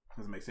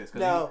 Doesn't make sense. 'Cause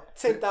Now,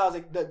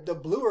 10,000, the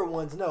bluer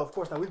ones, no, of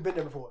course not. We've been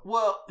there before.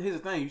 well, here's the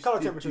thing: Color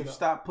you temperature, though.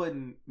 stop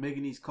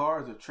making these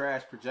cars with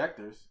trash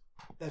projectors.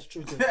 That's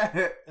true too.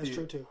 That's you,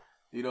 true too.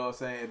 You know what I'm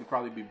saying? It'd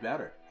probably be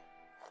better.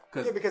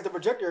 Yeah, because the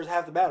projector is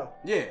half the battle.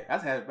 Yeah,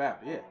 that's half bad.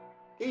 Yeah,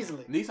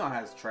 Easily. Nissan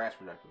has trash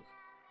projectors.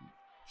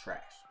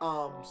 Trash.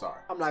 I'm sorry.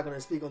 I'm not going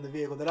to speak on the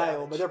vehicle that I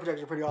own, but their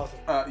projectors are pretty awesome.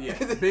 Yeah,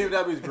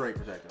 BMW's great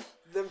projectors.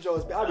 Them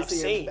Joes, I be I've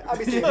seeing. seen. I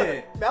be seeing. Yeah.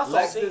 Man, I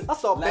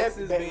saw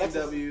Lexus, Lexus,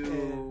 BMW.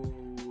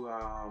 and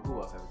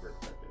Who else has great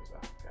projectors?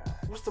 I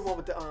forgot. what's the one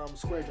with the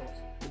square joints?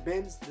 The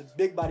Benz, the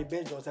big body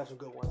Benz joints have some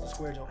good ones. The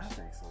square I joints.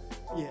 think so.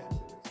 Yeah.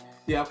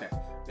 Yeah. Okay.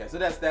 Yeah. So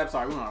that's that. I'm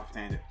sorry, we went off a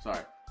tangent. Sorry.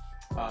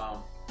 What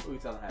are you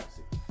telling have to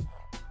see?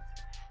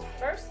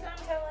 First,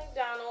 I'm telling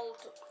Donald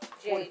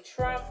J.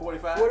 Trump,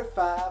 45.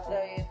 45.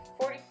 the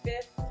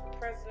 45th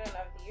President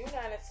of the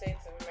United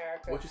States of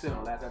America. What you said on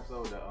the last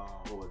episode?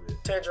 What was it?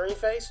 Tangerine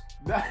face?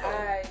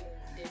 I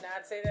did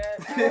not say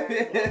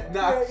that.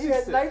 Nah, He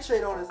had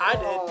nightshade on his. I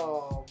did.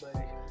 Oh, buddy.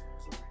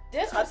 I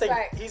think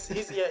Disrespect.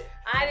 he's yeah,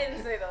 I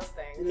didn't say those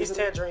things. he's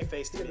tangerine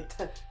face He to me.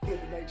 had the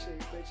nightshade.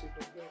 Nightshade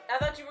was good. I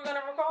thought you were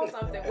gonna recall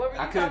something. What were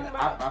you I talking couldn't.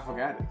 about? I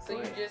forgot it. So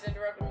you just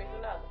interrupted me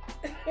for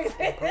nothing.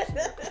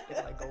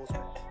 It's like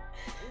Goldsmith.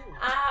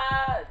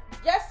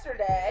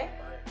 Yesterday,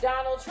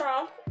 Donald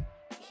Trump,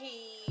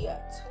 he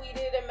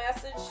tweeted a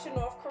message to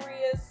North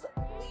Korea's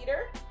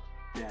leader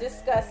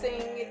discussing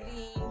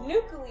the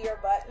nuclear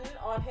button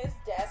on his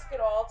desk at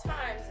all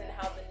times and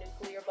how the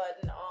nuclear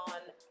button on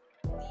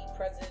the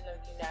President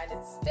of the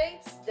United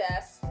States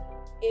desk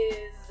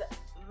is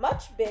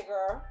much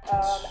bigger,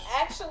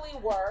 actually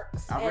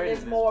works, I and read it is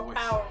in his more voice.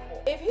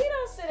 powerful. If he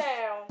don't sit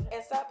down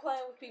and stop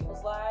playing with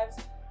people's lives,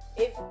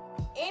 if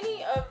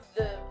any of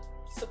the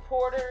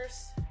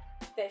supporters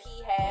that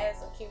he has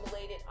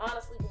accumulated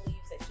honestly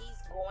believes that he's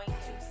going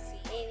to see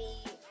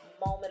any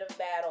moment of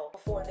battle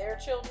before their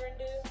children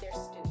do, they're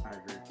stupid. I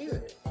agree.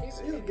 He's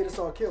He'll get us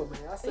all killed,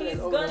 man. I said He's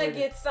that over and gonna over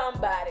get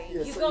somebody.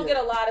 Yeah, He's so, gonna yeah.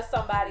 get a lot of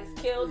somebody's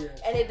killed, Yeah.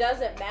 and it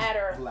doesn't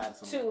matter Glad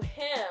to somebody-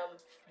 him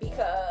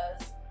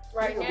because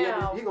right He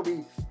now gonna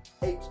be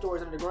 8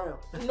 stories under the ground.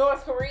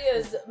 North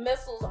Korea's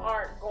missiles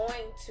aren't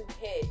going to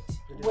hit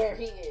where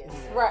he is.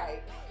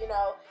 Right. You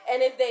know,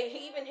 and if they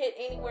even hit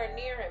anywhere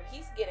near him,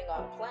 he's getting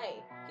on a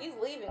plane. He's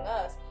leaving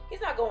us.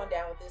 He's not going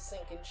down with this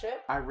sinking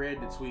ship. I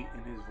read the tweet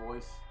in his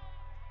voice,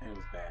 and it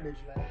was bad. Made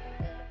you laugh.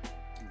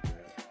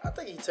 I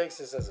think he takes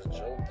this as a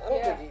joke. I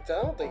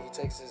don't think he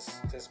takes his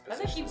position I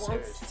think he wants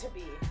serious. to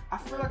be. I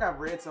feel like I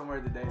read somewhere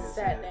today that Sat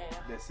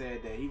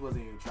said, down. that he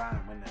wasn't even trying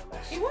to win the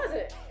election. He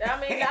wasn't. I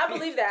mean, I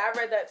believe that. I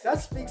read that too. That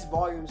speaks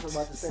volumes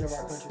about the state of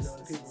our country, though,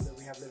 and the people that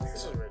we have living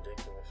This is here.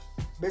 ridiculous.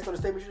 Based on the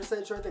statement you just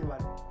said, sure, think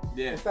about it.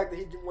 Yeah. The fact that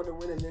he didn't want to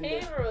win, and then He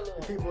really the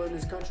won. people in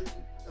this country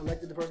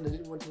elected the person that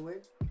didn't want to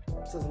win,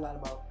 says a lot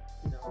about,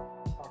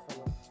 our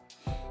fellow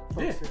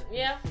folks here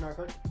Yeah. in our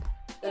country.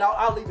 And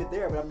I'll leave it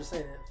there, but I'm just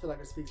saying, I feel like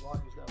it speaks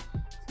volumes, though.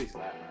 Speaks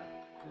loud,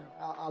 man.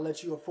 I'll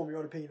let you form your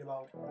own opinion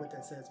about what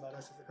that says about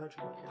us as a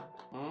country.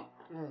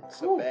 But,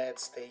 It's a bad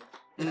state.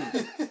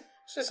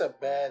 It's just a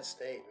bad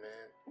state,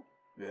 man.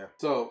 Yeah.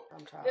 So,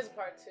 I'm tired. This is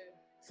part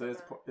two.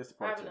 this is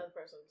I have part 2. another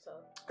person. So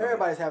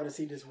Everybody's having a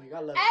seat this week. I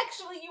love it.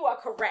 actually, you are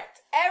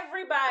correct.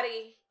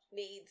 Everybody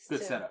needs Good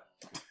to setup.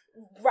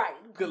 Right.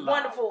 Good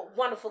lob.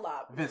 Wonderful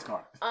lob. Vince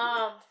Carter.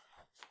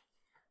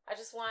 I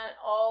just want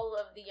all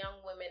of the young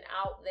women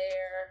out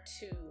there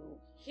to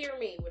hear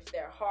me with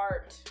their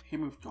heart. He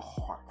moved your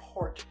heart.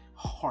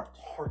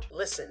 Heart.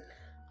 Listen,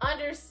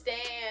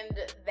 Understand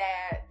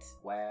that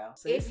Wow.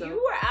 Say if so. you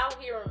are out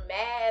here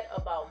mad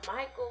about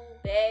Michael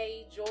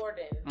Bay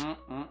Jordan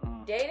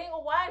dating a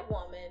white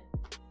woman,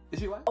 Is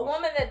she white? a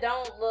woman that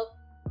don't look,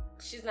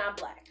 she's not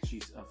black.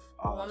 She's of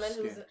A olive woman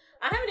skin. who's,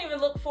 I haven't even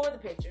looked for the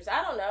pictures.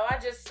 I don't know. I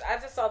just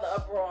saw the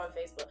uproar on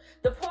Facebook.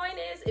 The point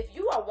is, if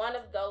you are one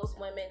of those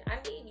women, I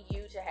need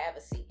you to have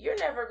a seat. You're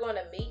never going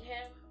to meet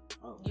him.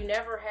 You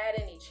never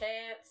had any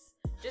chance.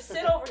 Just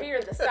sit over here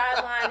at the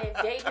sideline and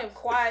date him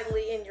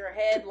quietly in your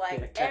head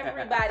like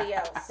everybody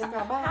else.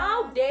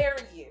 How dare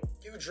you?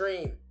 You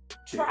dream.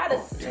 Try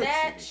to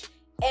snatch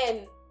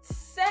and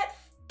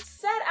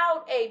set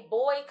out a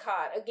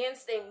boycott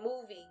against a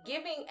movie,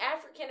 giving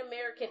African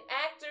American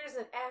actors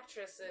and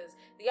actresses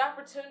the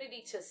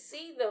opportunity to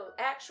see the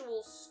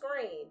actual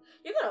screen.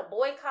 You're gonna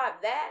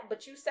boycott that,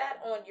 but you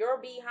sat on your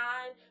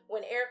behind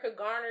when Erica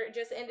Garner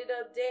just ended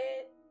up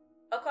dead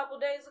a couple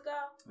days ago.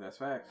 That's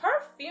facts.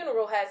 Her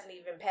funeral hasn't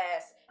even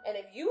passed, and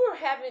if you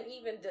haven't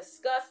even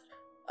discussed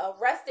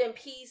rest in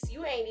peace,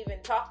 you ain't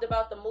even talked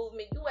about the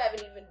movement, you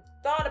haven't even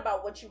thought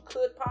about what you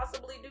could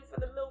possibly do for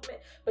the movement,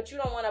 but you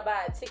don't want to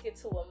buy a ticket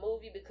to a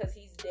movie because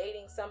he's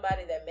dating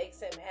somebody that makes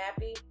him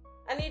happy.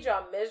 I need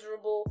y'all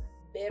miserable,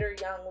 bitter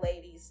young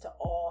ladies to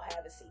all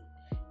have a seat.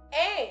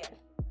 And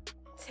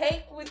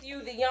take with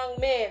you the young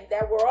men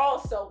that were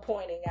also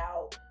pointing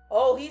out,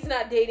 oh, he's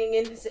not dating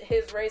in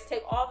his race.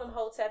 Take all them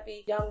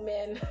Hotepi young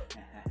men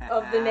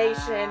of the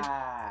nation.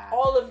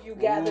 All of you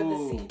gather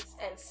the seats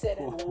and sit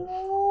in them.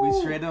 We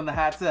straight on the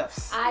hot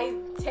tips. I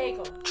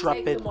take them. Drop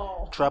take it. them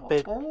all. Drop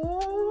it.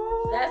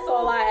 That's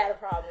all I had a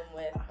problem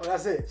with. Oh,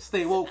 that's it.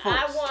 Stay woke folks.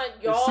 I want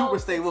The y'all super to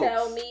stay wokes.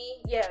 tell me,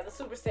 the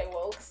super stay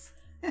wokes.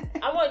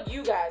 I want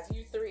you guys,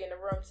 you three in the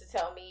room, to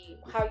tell me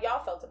how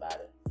y'all felt about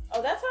it.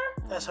 Oh, that's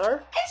her? That's her?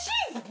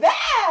 And she's bad!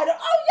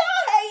 Oh,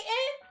 y'all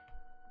hating!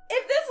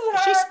 If this is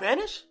her... Is she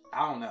Spanish?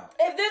 I don't know.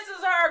 If this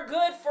is her,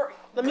 good for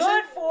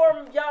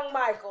young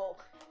Michael.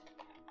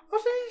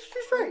 Oh,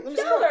 she's straight. Let me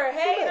see. Y'all are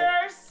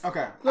haters.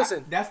 Okay.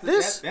 Listen, that's the,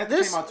 this that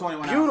this came out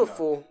 21 hours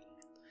beautiful, ago.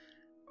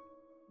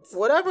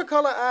 whatever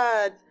color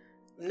eyed,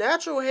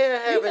 natural hair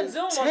You can having,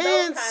 zoom on those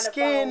tan kind of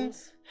skin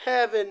phones.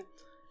 having,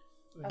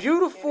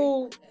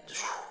 beautiful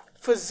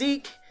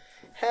physique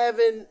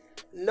having,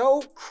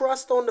 no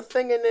crust on the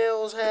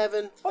fingernails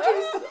having,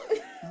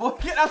 Boy,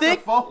 get out thick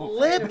the phone.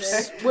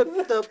 lips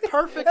with the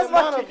perfect That's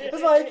amount why, of.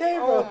 that's why he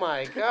came Oh from.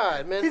 my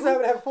God, man! He's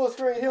having to have full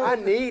screen. I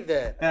need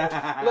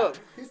that. Look,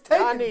 He's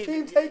I taking. need-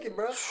 Team taking,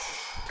 bro.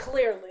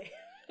 Clearly.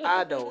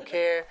 I don't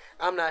care.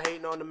 I'm not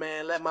hating on the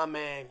man. Let my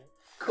man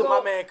cook.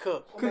 My man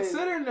cook.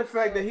 Considering the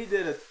fact that he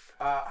did a,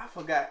 I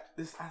forgot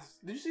this.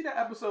 Did you see that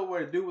episode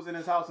where the dude was in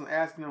his house and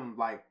asking him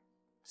like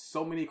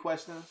so many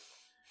questions?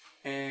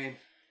 And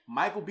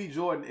Michael B.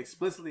 Jordan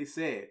explicitly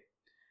said,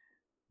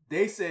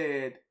 they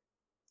said,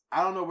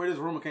 I don't know where this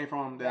rumor came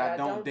from that I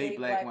don't date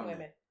black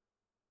women.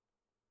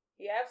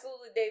 He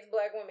absolutely dates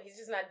black women. He's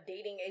just not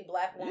dating a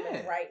black woman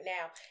Yeah. right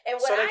now.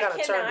 And So what they I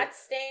kinda turned cannot it.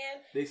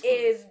 stand They split.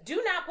 is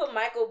do not put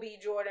Michael B.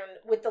 Jordan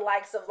with the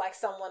likes of like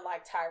someone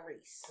like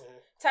Tyrese.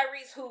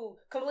 Tyrese, who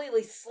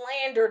completely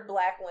slandered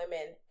black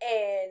women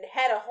and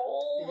had a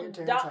whole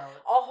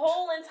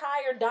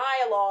entire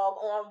dialogue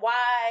on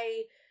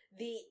why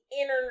the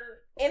inner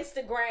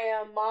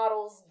Instagram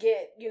models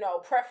get,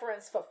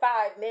 preference for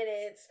 5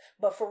 minutes,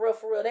 but for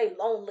real, they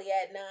lonely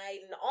at night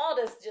and all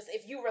this. Just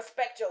if you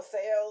respect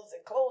yourselves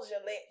and close your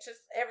legs,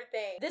 just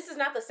everything. This is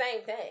not the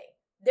same thing.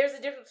 There's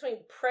a difference between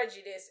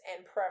prejudice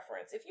and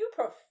preference. If you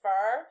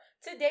prefer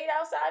to date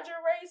outside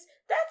your race,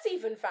 that's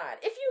even fine.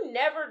 If you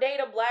never date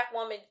a black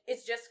woman,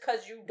 it's just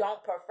because you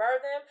don't prefer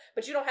them,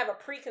 but you don't have a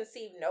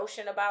preconceived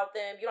notion about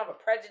them. You don't have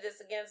a prejudice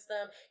against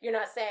them. You're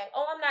not saying,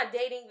 oh, I'm not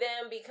dating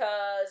them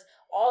because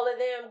all of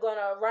them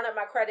gonna run up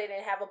my credit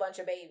and have a bunch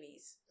of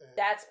babies.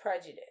 That's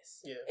prejudice.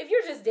 Yeah. If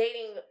you're just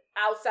dating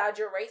outside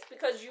your race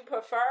because you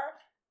prefer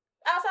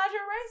outside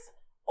your race,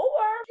 or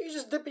You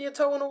just dipping your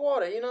toe in the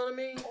water. You know what I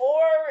mean?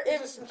 or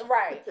if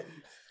right.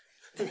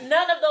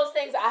 None of those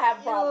things I have a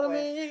You know what problem I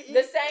with. mean? You-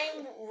 The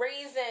same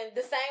reason,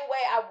 the same way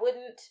I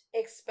wouldn't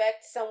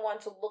expect someone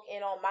to look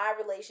in on my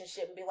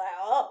relationship and be like,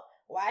 oh,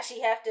 why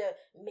she have to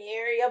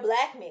marry a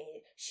black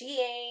man?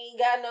 She ain't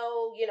got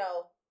no,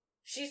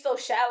 she's so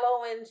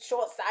shallow and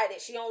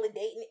short-sighted. She only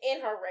dating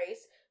in her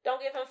race.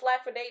 Don't give him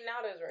flack for dating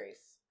out his race.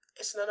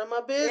 It's none of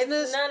my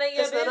business. It's none of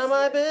your It's none of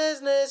my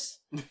business.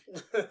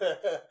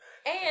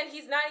 And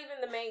he's not even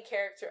the main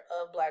character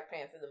of Black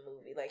Panther, the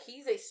movie. Like,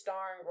 he's a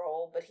starring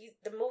role, but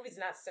the movie's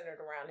not centered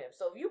around him.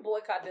 So if you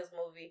boycott this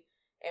movie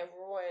and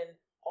ruin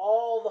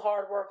all the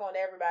hard work on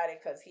everybody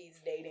because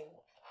he's dating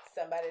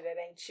somebody that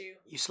ain't you.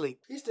 You sleep.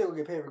 He still gonna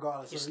get paid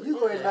regardless. You So sleep. you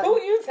go ahead and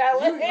Who you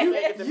telling?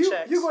 making them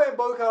checks. you go ahead and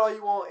boycott all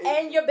you want.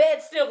 And your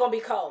bed's still gonna be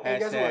cold. Hey,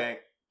 guess what? Hashtag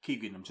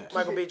keep getting them checks.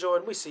 Michael B.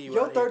 Jordan, we see you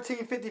your out here.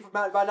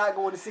 $13.50 by not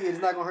going to see it is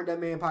not gonna hurt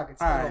that man's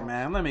pockets. All at right,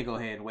 man. Let me go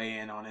ahead and weigh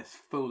in on this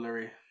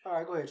foolery. All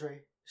right, go ahead,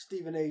 Trey.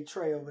 Stephen A.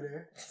 Trey over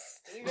there.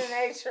 Stephen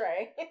A.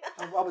 Trey.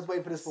 I was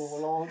waiting for this for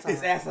a long time.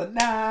 It's ass a 9,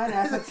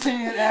 ass a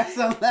 10, ass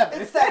a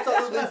 11. It's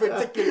absolutely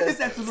ridiculous.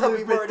 It's absolutely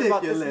to be worried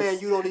about this ridiculous. man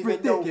you don't even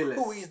Ridiculous.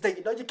 know who he's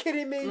dating. Are you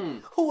kidding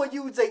me? Who are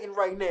you dating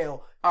right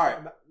now? All right.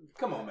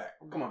 Come on back.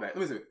 Let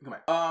me see. Come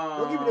back.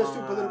 Don't give me that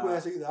stupid political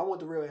answer either. I want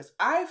the real answer.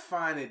 I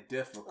find it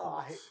difficult.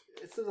 Oh, I hate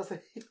as soon as I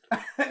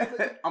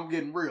say I'm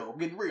getting real.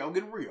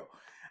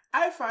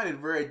 I find it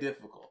very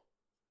difficult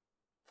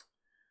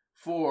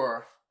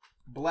for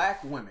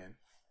black women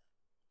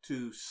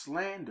to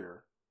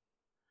slander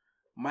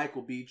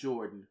Michael B.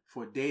 Jordan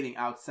for dating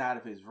outside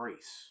of his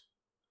race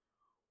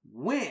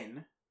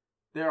when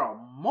there are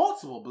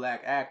multiple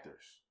black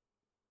actors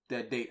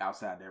that date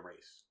outside their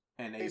race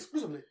and they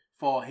exclusively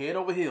fall head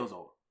over heels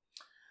over?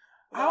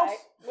 Like,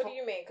 what do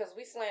you mean? Because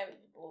we slammed.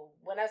 Well,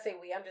 when I say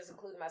we, I'm just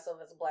including myself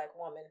as a black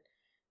woman.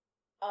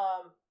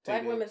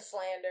 Black women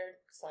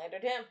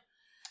slandered him.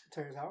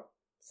 Terrence Howard.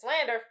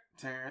 Slander.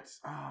 Terrence.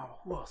 Oh,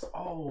 who else?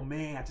 Oh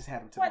man, I just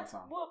had him tip my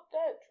tongue. Whoop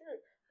that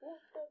trick. Whoop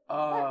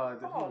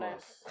that. Who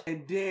else?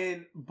 And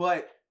then,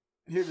 but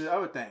here's the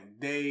other thing.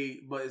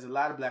 But there's a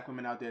lot of black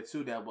women out there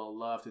too that will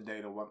love to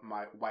date a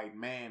white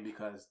man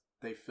because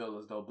they feel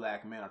as though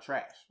black men are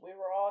trash. We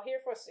were all here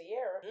for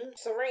Sierra.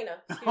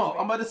 Serena. Oh,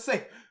 I'm about to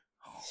say.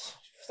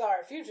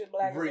 Sorry, Future's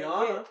black.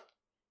 Rihanna.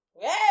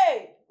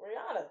 Hey,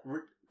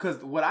 Rihanna.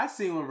 Because what I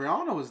seen when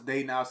Rihanna was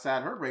dating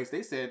outside her race,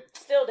 they said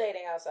still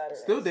dating outside her race.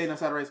 Still dating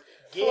outside her race.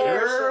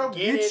 Girl,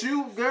 get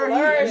you, girl.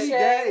 He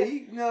got it.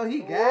 He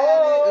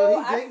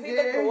I see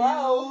the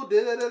glow.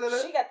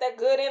 She got that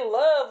good in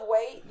love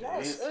weight.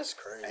 That's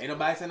crazy. Ain't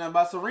nobody saying nothing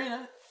about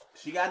Serena.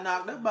 She got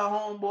knocked up by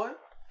homeboy.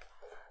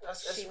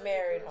 She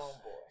married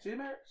homeboy. She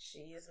married? She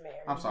is married.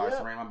 I'm sorry,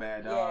 Serena, my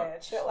bad, dog. Yeah,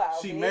 chill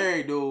out. She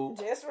married, dude.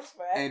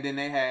 Disrespect. And then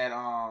they had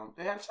a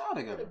child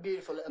together.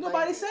 Beautiful.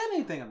 Nobody said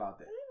anything about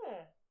that.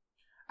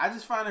 I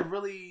just find it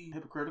really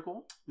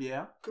hypocritical.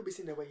 Yeah. Could be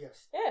seen that way,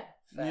 yes. Yeah.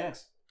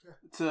 Yes. Yeah.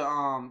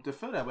 To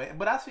feel that way.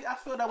 But I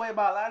feel that way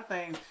about a lot of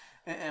things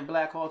in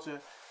black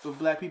culture with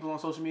black people on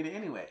social media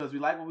anyway. Because we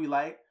like what we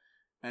like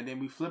and then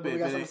we flip it. We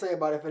got something to say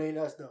about it if it ain't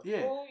us though.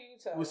 Yeah.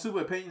 We're super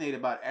opinionated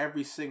about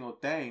every single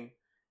thing.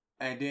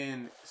 And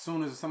then as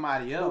soon as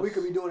somebody else. But we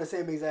could be doing the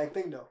same exact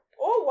thing though.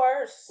 Or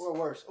worse. Is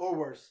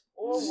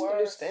this the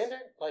new standard?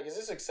 Like, is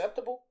this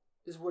acceptable?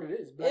 This is what it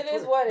is. It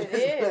is what it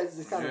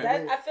is.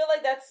 I feel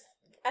like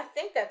I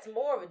think that's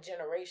more of a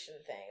generation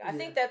thing. I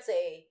think that's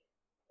a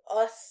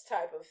us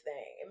type of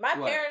thing. My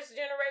parents'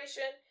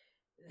 generation,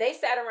 they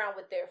sat around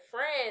with their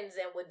friends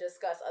and would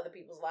discuss other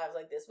people's lives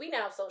like this. We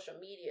now have social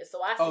media,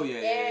 so I see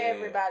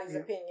everybody's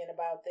opinion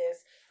about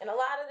this. And a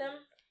lot of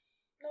them,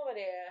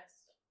 nobody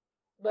asked.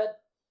 But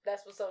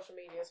that's what social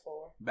media is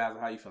for.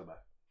 Basil, how you feel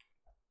about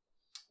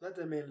it? Let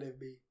that man live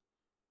be.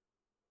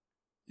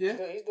 Yeah.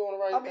 He's doing the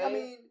right thing. I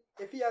mean,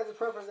 if he has a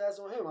preference, that's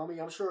on him. I mean,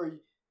 I'm sure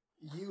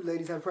you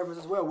ladies have a preference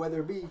as well,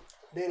 whether it be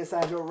they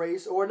decide your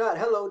race or not.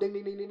 Hello, ding,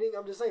 ding, ding, ding, ding.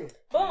 I'm just saying.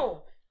 Boom.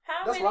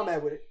 That's where I'm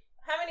at with it.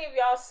 How many of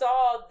y'all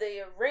saw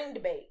the ring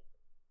debate?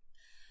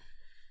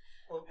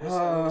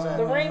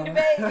 The ring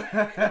debate?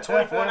 The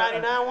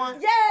 $24.99 one?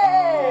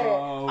 Yeah!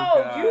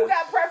 Oh, you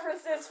got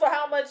preferences for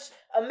how much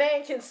a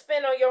man can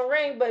spend on your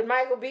ring, but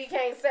Michael B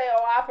can't say,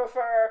 I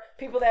prefer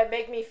people that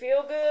make me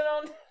feel good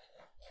on.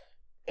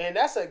 And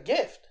that's a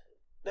gift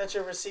that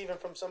you're receiving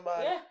from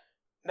somebody. Yeah.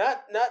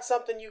 Not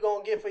something you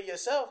gonna get for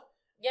yourself.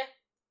 Yeah.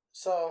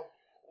 So,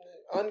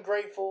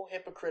 ungrateful,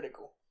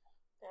 hypocritical.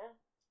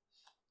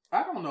 Yeah.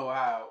 I don't know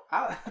how.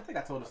 I think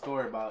I told a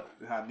story about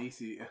how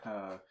Niecy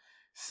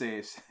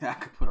said I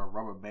could put a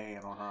rubber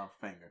band on her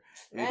finger.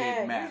 It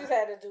didn't matter. You just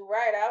had to do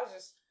right. I was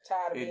just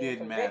tired of being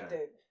didn't convicted.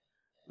 matter.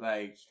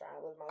 Like, just trying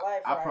to live my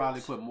life. I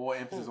probably put more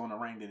emphasis on the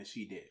ring than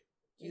she did.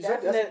 You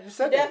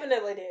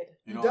definitely did.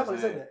 You know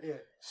definitely said that.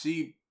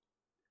 Yeah.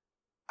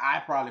 I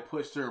probably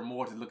pushed her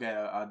more to look at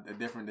a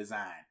different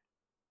design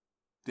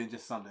than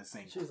just something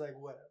single. She was like,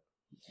 whatever.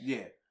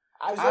 Yeah.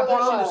 I feel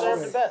like she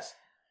deserved the best.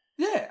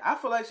 Yeah, I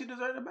feel like she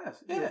deserved the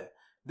best. Yeah.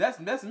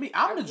 That's me.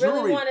 I'm the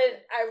jury.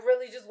 I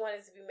really just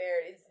wanted to be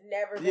married. It's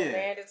never been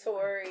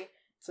mandatory.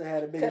 So it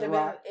had a big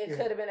rock. It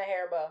could have been a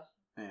hair bow.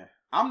 Yeah.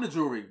 I'm the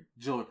jewelry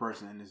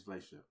person in this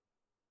relationship.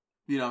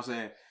 You know what I'm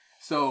saying?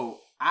 So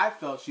I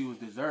felt she was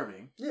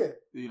deserving. Yeah.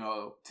 You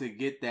know, to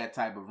get that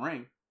type of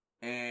ring.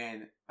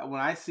 And when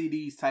I see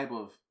these type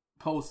of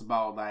posts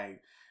about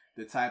like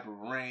the type of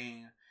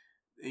ring,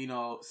 you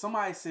know,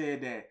 somebody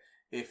said that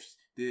if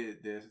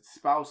the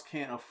spouse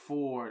can't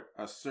afford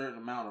a certain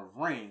amount of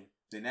ring,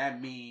 then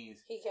that means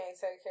he can't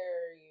take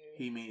care of you.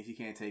 He means he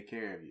can't take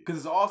care of you.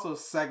 Because there's also a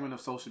segment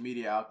of social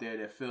media out there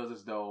that feels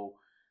as though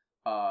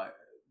the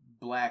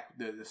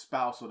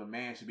spouse or the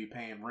man should be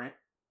paying rent.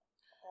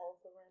 All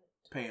the rent.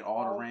 Paying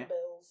all the rent. Bills.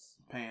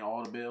 Paying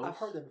all the bills. I've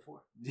heard that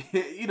before.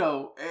 You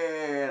know,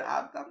 and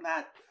I'm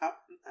not.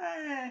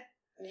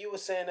 You were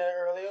saying that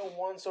earlier.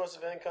 One source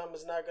of income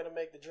is not going to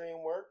make the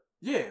dream work.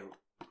 Yeah,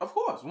 of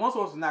course. One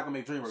source is not going to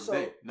make the dream work. So,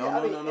 No.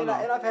 And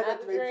I've had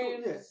that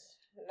debate before. Yeah.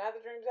 Not the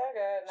dreams I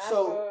got.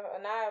 Not for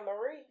Anaya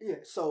Marie.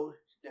 Yeah. So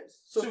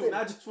shoot,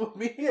 not just for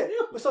me. Yeah.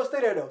 But so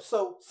stay there though.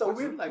 So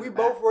we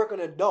both work on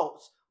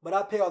adults, but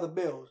I pay all the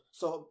bills.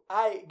 So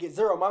I get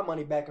zero of my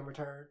money back in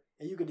return,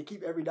 and you get to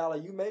keep every dollar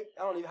you make.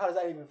 How does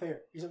that even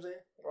fair? You know what I'm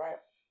saying?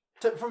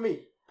 Right. For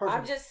me. Personally.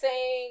 I'm just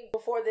saying,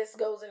 before this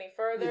goes any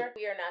further,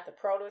 we are not the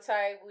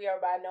prototype. We are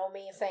by no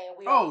means saying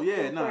we are. Oh,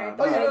 yeah, no.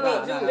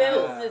 Do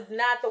bills is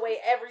not the way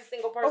every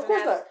single person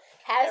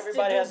has to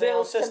do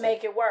bills to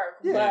make it work.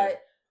 Yeah.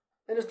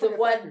 But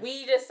what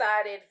we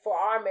decided for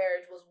our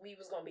marriage was we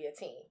was going to be a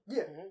team.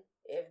 Yeah.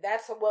 If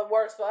that's what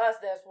works for us,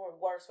 that's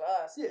what works for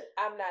us. Yeah.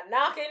 I'm not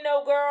knocking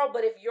no girl,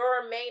 but if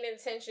your main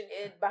intention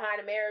is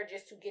behind a marriage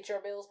is to get your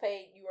bills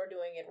paid, you are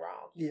doing it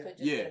wrong. You could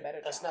just get a better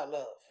job. That's not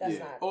love. That's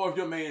not. Or if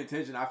your main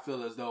intention, I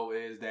feel as though,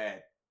 is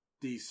that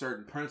these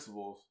certain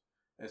principles,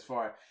 as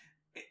far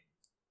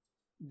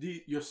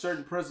your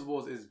certain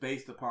principles is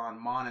based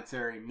upon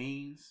monetary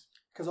means.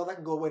 Because all that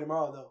can go away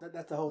tomorrow, though.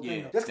 That's the whole thing.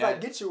 Yeah, Though. Just because I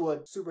get you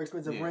a super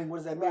expensive ring, what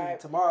does that mean? Right.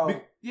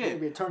 Tomorrow, yeah, it can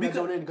be a turn that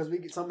zone in because we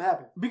get something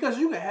happen. Because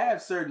you can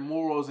have certain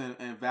morals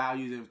and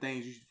values and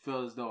things you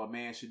feel as though a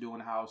man should do in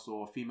the house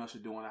or a female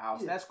should do in the house.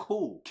 Yeah. That's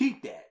cool.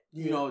 Keep that.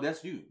 Yeah. You know,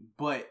 that's you.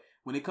 But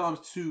when it comes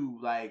to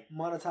like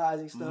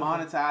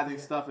monetizing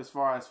stuff as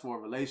far as for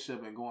a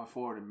relationship and going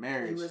forward in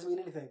marriage, it doesn't mean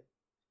anything.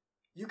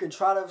 You can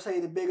try to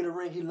say the bigger the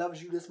ring, he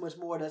loves you this much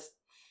more.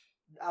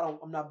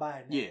 I'm not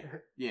buying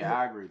that. Yeah,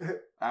 I agree.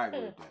 I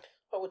agree with that.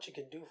 Or what you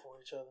can do for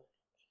each other.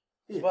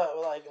 Yeah. But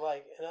like,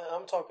 and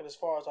I'm talking as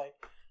far as like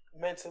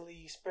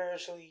mentally,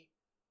 spiritually,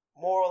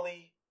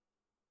 morally,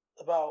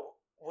 about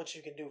what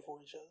you can do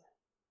for each other.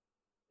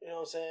 You know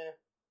what I'm saying?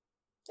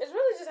 It's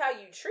really just how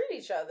you treat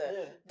each other.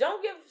 Yeah.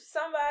 Don't give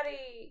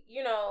somebody,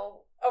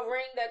 a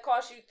ring that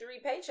costs you 3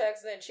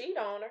 paychecks and then cheat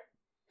on her.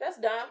 That's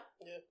dumb.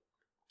 Yeah.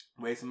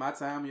 Wasting my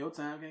time, your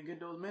time, can't get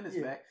those minutes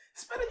back.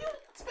 Spinner,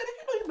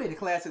 you made a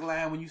classic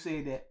line when you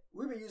said that.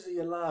 We've been using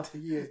your line for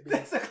years, man.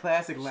 That's a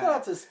classic line. Shout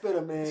out to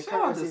Spitter, man.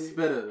 Shout out to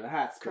Spitter, the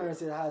hot Spitter.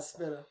 Currency, the hot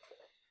Spitter.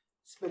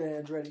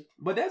 Spitter Andretti.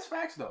 But that's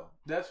facts, though.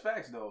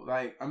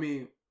 Like, I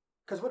mean...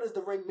 Because what does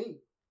the ring mean?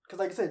 Because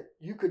like I said,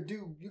 you could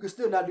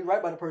still not do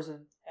right by the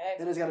person,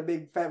 and it's got a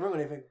big fat ring on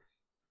their finger.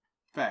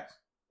 Facts.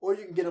 Or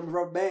you can get them a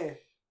rubber band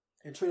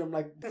and treat them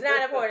like... It's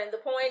not important. The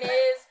point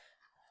is,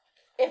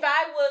 if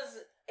I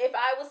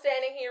was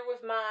standing here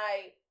with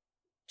my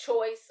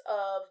choice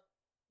of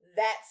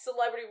that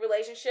celebrity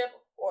relationship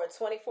or a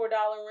 $24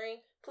 ring,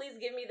 please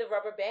give me the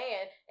rubber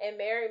band and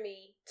marry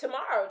me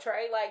tomorrow,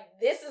 Trey. Like,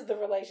 this is the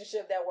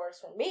relationship that works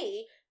for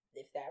me.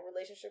 If that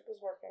relationship is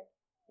working,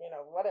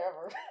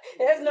 whatever.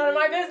 It's none of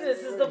my business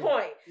is the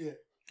point. Yeah.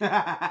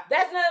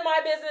 That's none of my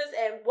business,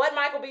 and what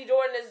Michael B.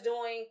 Jordan is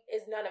doing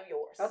is none of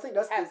yours. I think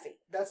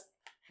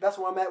that's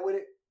where I'm at with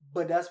it,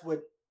 but that's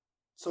what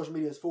social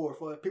media is for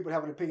people to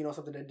have an opinion on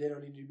something that they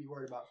don't need to be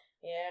worried about.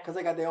 Yeah. Because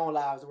they got their own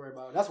lives to worry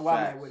about. That's why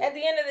I'm at with it. At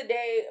the end of the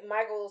day,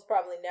 Michael is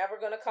probably never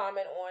going to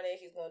comment on it.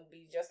 He's going to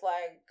be just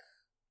like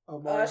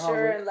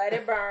Usher and let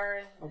it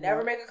burn.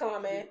 Never make a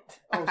comment.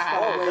 Oh,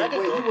 stop. He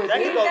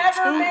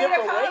never made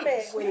a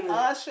comment.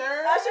 Usher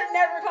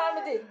never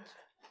commented.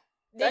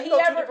 Did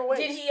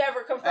he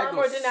ever confirm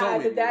or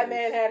deny that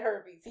man had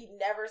herpes? He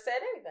never said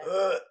anything.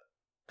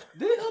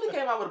 Did he only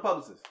came out with a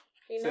publicist?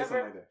 He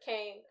never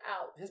came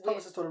out. His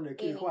publicist told him to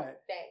keep quiet.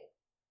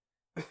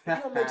 You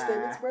don't make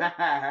statements, bro.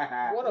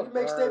 You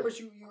make statements,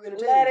 you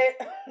entertain. Let it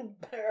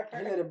burn.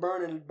 You let it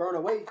burn and burn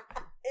away.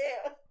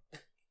 Ew.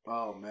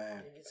 Oh,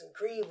 man. Get some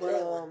cream, but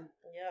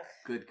yeah.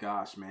 Good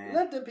gosh, man.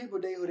 Let them people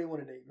date who they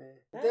want to date,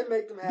 man. They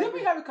make them happy. Did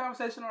we have a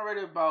conversation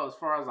already about as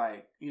far as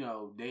like,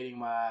 dating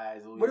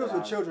wise? But it was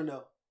with children though.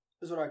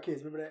 It was with our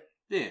kids. Remember that?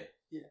 Yeah.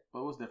 Yeah.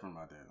 But what's different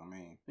about that? I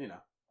mean,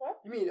 What?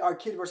 You mean our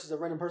kid versus a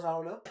random person? I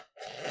don't know.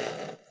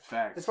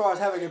 Facts. As far as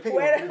having an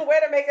opinion. Way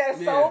to make that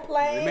so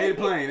plain. They made it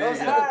plain. No,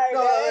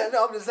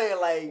 I'm just saying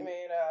like.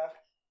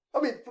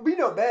 We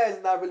know Baz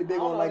is not really big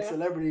on like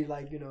celebrity,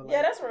 like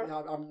yeah, that's right.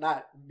 I'm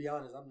not. To be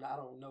honest, I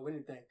don't know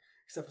anything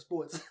except for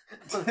sports.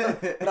 But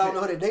I don't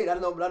know who they date. I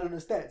don't know the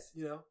stats.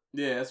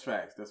 Yeah, that's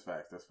facts.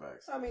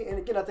 I mean, and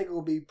again, I think it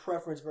will be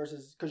preference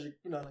versus because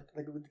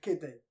like with the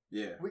kid thing.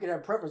 Yeah, we can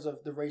have preference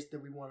of the race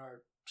that we want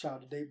our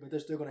child to date, but they're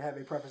still going to have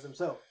a preference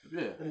themselves.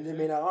 Yeah, and they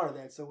may not honor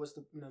that. So what's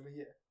the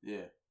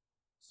Yeah.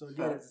 So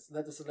again,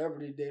 let the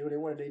celebrity date who they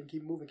want to date and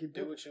keep moving, keep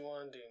doing. Do what you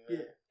want to do, man.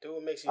 Yeah. Do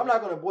what makes you. I'm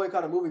not going to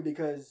boycott a movie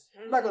because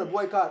I'm not going to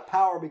boycott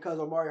Power because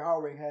Omari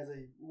Hardwick has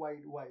a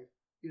white wife.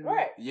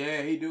 Right.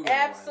 Yeah, he do.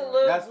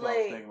 Absolutely. That's what I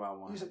was thinking about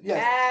one.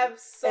 Yes.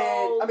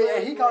 Absolutely.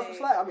 And he caused some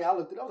slack. I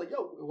looked at it. I was like,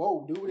 yo,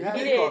 whoa, dude.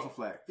 He did cause some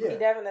flack. Yeah. He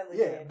definitely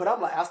did. But I'm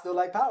like, I still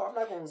like Power. I'm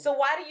not going to. So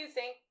why do you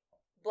think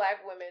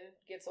black women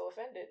get so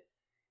offended?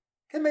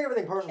 Can make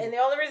everything personal. And the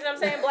only reason I'm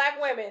saying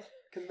black women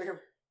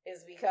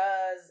is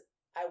because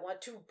I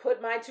want to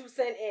put my 2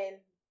 cents in,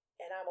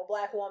 and I'm a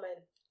black woman,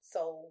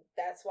 so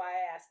that's why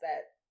I asked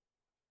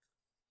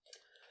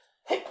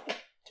that.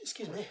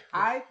 Excuse me.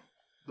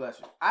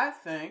 Bless you. I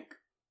think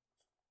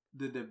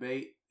the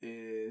debate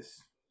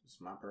is,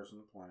 it's my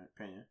personal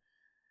opinion,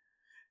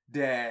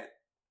 that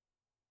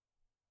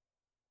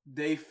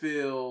they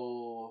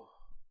feel,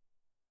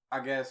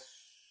 I guess,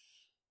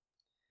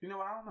 I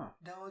don't know.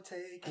 Don't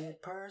take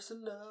it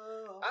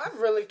personal. I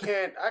really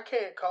can't. I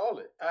can't call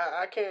it.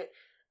 I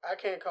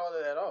can't call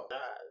it at all.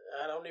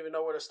 I don't even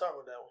know where to start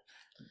with that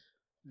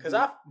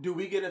one. Do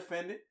we get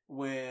offended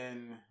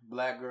when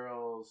black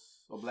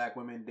girls or black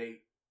women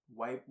date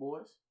white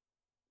boys?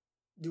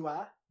 Do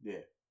I?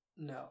 Yeah.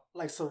 No.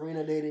 Like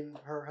Serena dating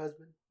her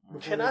husband?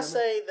 Can I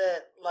say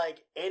that,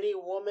 like, any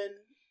woman,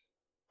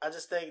 I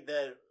just think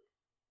that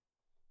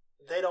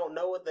they don't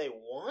know what they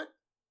want?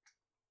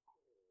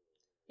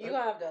 You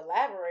gonna have to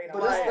elaborate on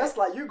But that. that's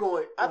like you're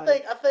going. I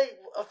like,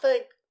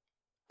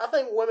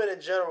 think women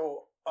in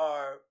general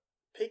are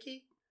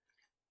picky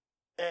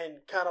and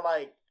kind of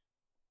like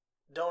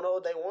don't know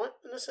what they want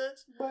in a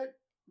sense. But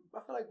I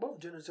feel like both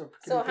genders are.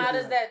 So how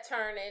does that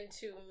turn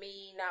into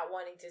me not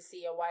wanting to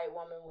see a white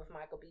woman with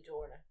Michael B.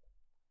 Jordan?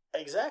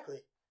 Exactly.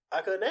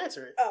 I couldn't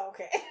answer it. Oh,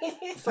 okay.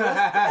 So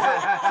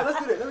let's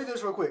do this. Let me do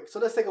this real quick. So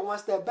let's take it one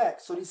step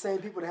back. So these same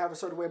people that have a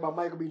certain way about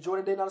Michael B.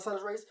 Jordan dating outside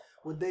his race,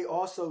 would they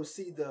also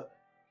see the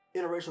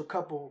interracial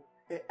couple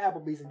at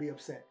Applebee's and be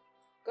upset?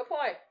 Good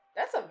point.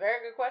 That's a very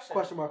good question.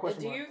 Question mark.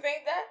 Do you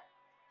think that?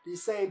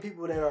 These same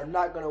people that are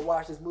not going to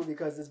watch this movie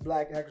because this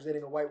black actor's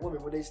dating a white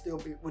woman, would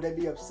they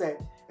be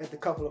upset at the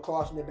couple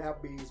across from them at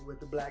Applebee's with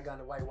the black guy and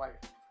the white wife?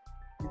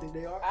 You think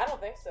they are? I don't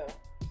think so.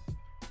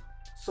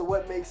 So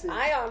what makes it?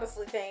 I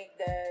honestly think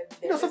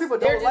that some people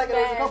don't like it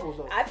as a couple,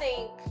 though. I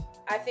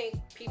think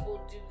people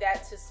do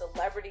that to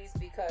celebrities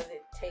because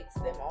it takes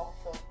them off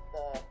of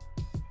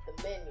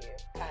the menu,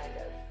 kind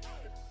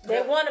of.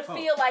 They want to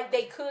feel like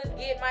they could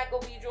get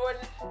Michael B.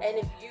 Jordan, and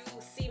if you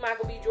see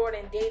Michael B.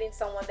 Jordan dating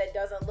someone that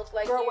doesn't look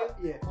like girl,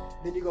 you,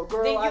 then you go,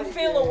 girl. then you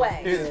feel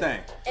away. Here's the thing.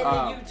 And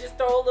then you just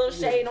throw a little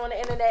shade on the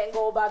internet and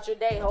go about your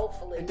day,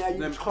 hopefully. And now you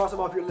just cross them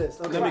off your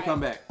list. Okay. Let me come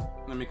back.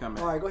 All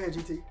right, go ahead,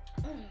 GT.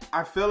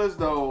 I feel as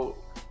though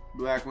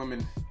black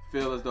women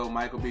feel as though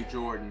Michael B.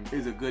 Jordan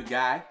is a good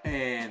guy,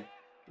 and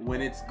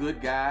when it's good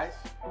guys,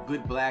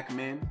 good black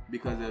men,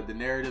 because of the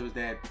narrative is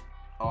that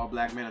all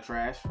black men are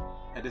trash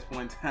at this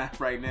point in time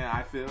right now,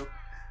 I feel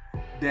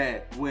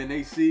that when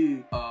they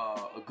see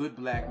a good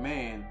black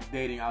man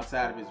dating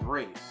outside of his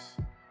race,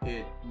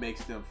 it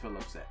makes them feel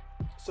upset.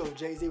 So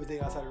Jay-Z was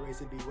dating outside the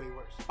race, it'd be way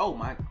worse. Oh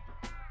my.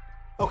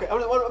 Okay, I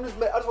just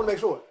want to make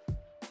sure.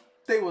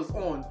 They was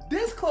on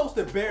this close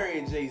to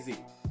burying Jay-Z.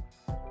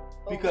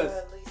 Because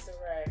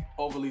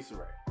over Lisa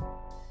Ray. Yeah.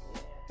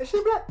 Is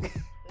she black?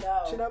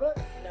 No. She not black?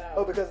 No.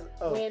 Oh, because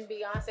when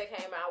Beyonce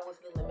came out with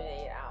the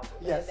Lemonade album,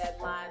 yes. and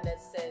that line that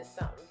says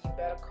something, you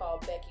better call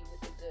Becky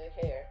with the good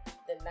hair.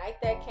 The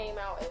night that came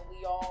out, and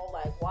we all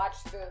like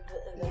watched the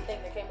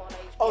thing that came on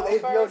HBO. Oh, the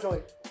HBO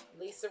joint.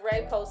 Lisa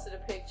Ray posted a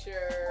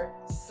picture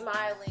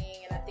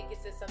smiling, and I think it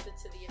said something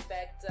to the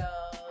effect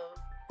of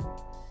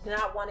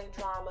not wanting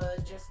drama,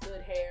 just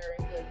good hair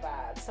and good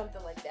vibes,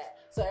 something like that.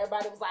 So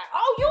everybody was like,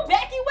 "Oh, you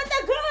Becky with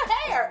the good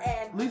hair!"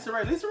 And Lisa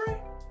Ray.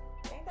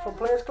 From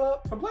Players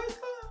Club? From Players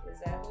Club? Is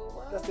that who it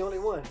was? That's the only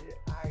one.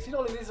 Yeah. She's the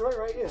only Lisa Ray,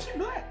 right? Yeah. She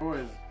black. Or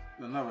is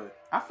another?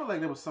 I feel like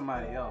there was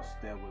somebody else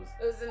that was.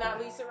 Was it not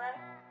Lisa Ray?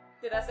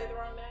 Did I say the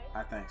wrong name?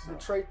 I think so. Did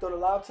Trey throw the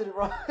lob to the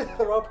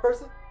wrong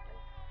person?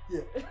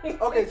 Yeah.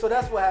 Okay, so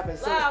that's what happened.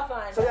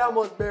 So they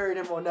almost buried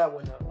him on that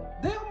one, though.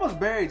 They almost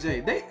buried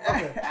Jay.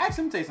 Actually, let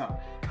me tell you something.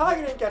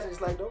 Kanye didn't catch any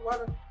slack, though. Why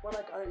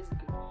not?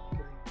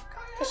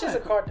 Because she's a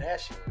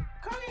Kardashian.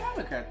 Kanye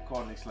haven't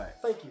caught any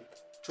slack. Thank you.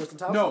 Tristan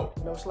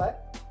Thompson? No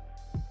slack?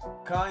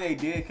 Kanye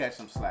did catch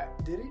some slack.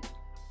 Did he?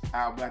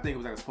 I think it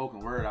was like a spoken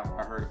word. I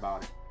heard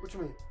about it. What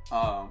you mean?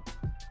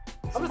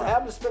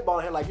 I'm just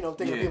spitballing here, like,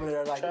 thinking of people that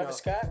are like, Travis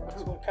Scott?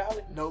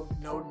 Kylie? No,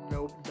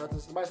 nothing.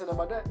 Somebody said nothing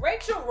about that?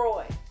 Rachel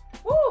Roy.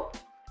 Woo!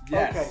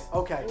 Yes.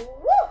 Okay.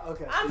 Woo!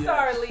 Okay. I'm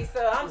sorry,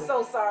 Lisa. I'm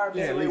so sorry,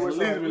 baby.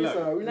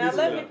 Lisa. Now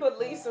let me put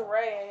Lisa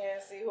Ray in here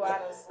and see who I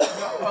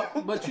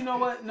done. But you know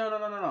what?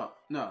 No.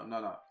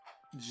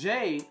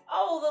 Jay.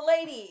 Oh, the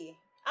lady.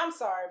 I'm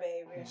sorry,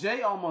 baby.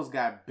 Jay almost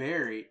got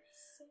buried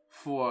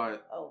for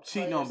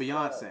cheating on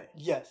Beyonce.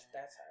 Yes.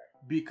 That's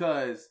her.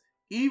 Because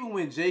even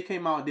when Jay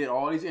came out and did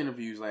all these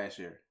interviews last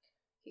year,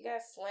 he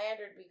got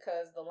slandered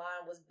because the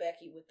line was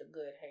Becky with the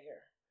good hair.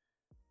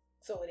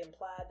 So it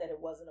implied that it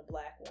wasn't a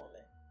black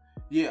woman.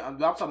 Yeah, I'm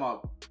talking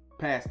about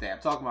past that. I'm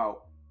talking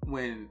about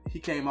when he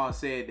came out and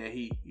said that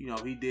he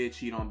did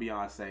cheat on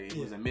Beyonce and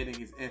was admitting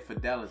his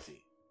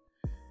infidelity.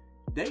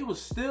 They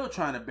was still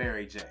trying to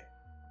bury Jay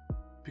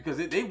because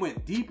they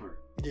went deeper.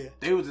 Yeah,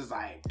 they was just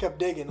like kept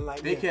digging,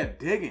 kept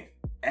digging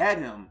at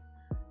him,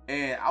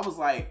 and I was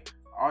like,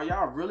 "Are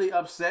y'all really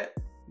upset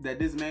that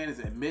this man is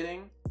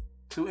admitting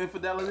to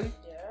infidelity?"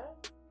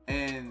 Yeah,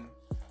 and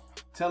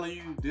telling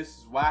you this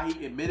is why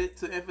he admitted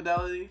to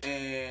infidelity,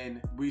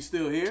 and we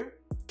still here.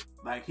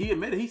 Like, he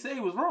admitted, he said he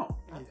was wrong.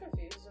 I'm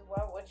confused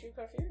about what you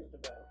confused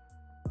about.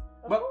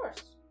 Of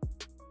course.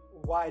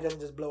 Why it doesn't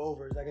just blow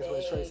over, I guess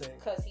what Trey saying.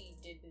 Because he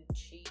didn't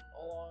cheat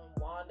on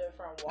Wanda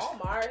from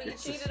Walmart. He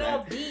cheated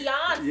on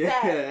Beyonce. Yeah,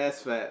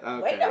 that's fat.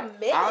 Okay. Wait a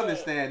minute. I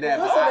understand that,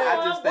 but Listen, I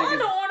just think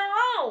Wanda on her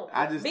own.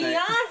 I just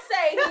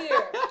Beyonce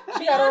here.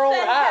 She got her own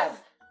eyes.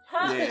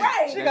 Huh? Yeah,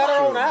 right. She got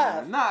her own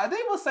eyes. Nah, they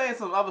were saying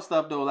some other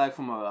stuff though, like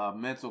from a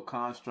mental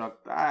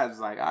construct. I was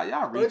like,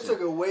 y'all reaching. They took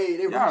it way.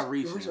 Y'all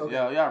reaching.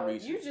 Y'all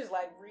reaching. You just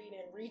like reading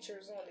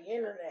reachers on the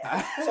internet.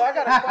 So I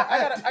got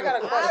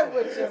a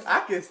question.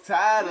 I get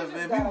tired of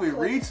it. People be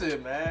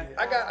reaching, man.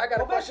 I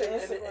got a question. I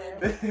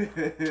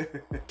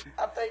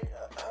think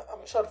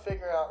I'm trying to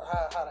figure out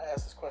how to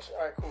ask this question.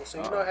 All right, cool. So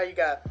you know how you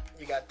got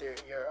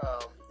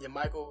your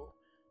Michael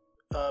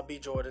B.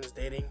 Jordan's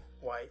dating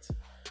whites.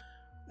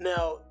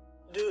 Now,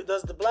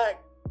 does the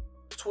black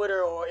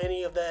Twitter or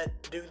any of that,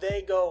 do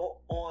they go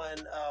on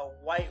a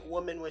white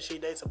woman when she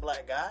dates a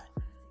black guy?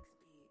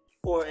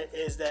 Or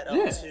is that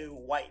up to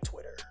white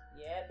Twitter?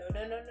 Yeah,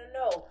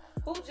 no.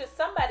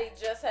 Somebody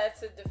just had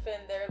to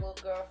defend their little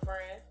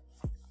girlfriend.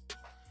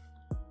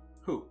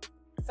 Who?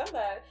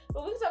 Somebody.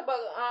 But we can talk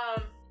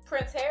about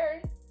Prince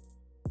Harry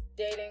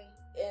dating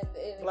and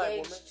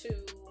engaged to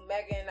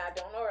Meghan. I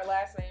don't know her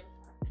last name.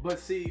 But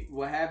see,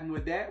 what happened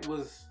with that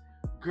was,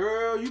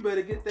 girl, you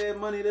better get that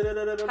money.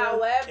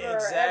 However,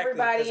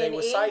 everybody in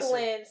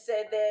England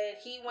said that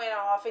he went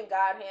off and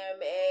got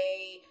him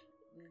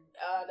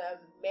an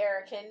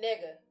American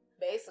nigga,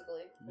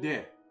 basically.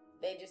 Yeah.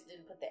 They just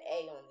didn't put the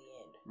A on the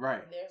end.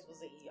 Right. Theirs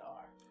was an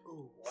ER.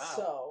 Ooh, wow.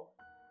 So.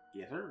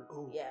 Yes, sir.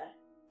 Ooh. Yeah.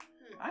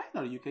 I didn't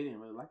know the UK didn't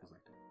really like us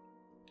like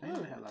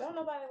that. Don't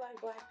nobody like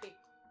black people.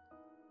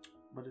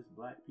 But it's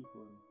black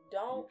people in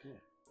Don't. UK.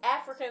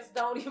 Africans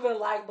don't even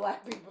like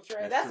black people,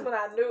 Trey. That's when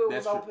I knew it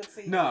was open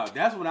season. No,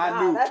 that's when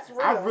I knew. That's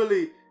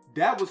real.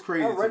 That was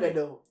crazy. I read that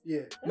though.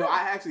 Yeah. No,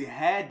 I actually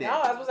had that.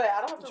 No, I was gonna say,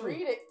 I don't have to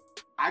read it.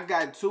 I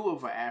got 2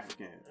 of an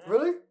African.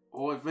 Really?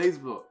 On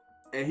Facebook.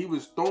 And he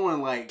was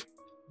throwing like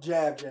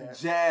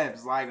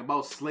jabs like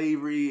about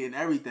slavery and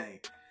everything.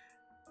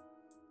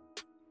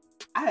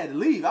 I had to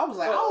leave. I was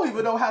like, I don't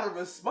even know how to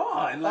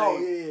respond. Like,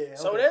 yeah.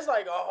 So there's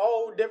like a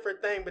whole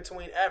different thing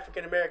between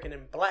African American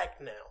and black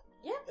now.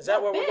 Yeah. Is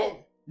that where we're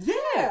going?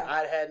 Yeah.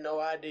 I had no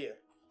idea.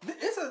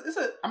 It's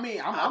a I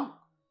mean, I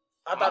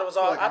thought it was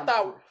all. I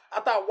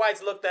thought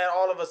whites looked at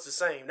all of us the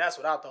same. That's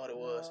what I thought it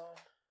was.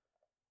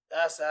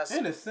 That's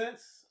in a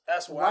sense.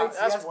 That's why. Whites,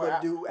 that's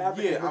what do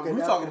Africans look at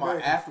we're talking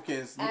about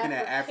Africans looking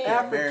at African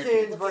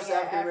Americans versus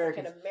African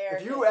Americans.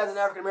 If you, as an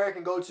African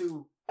American, go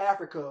to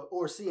Africa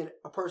or see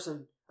a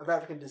person of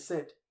African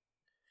descent.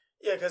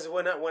 Yeah, because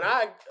when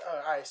I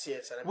see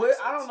it. Well,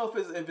 I don't know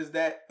if it's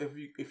that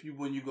if you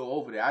when you go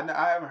over there.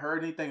 I haven't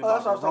heard anything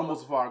about the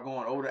Homosafari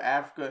going over to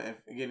Africa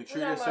and getting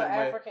treated a certain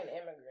way. African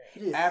immigrants.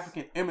 Yes.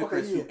 African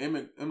immigrants who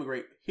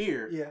immigrate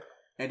here. Yeah.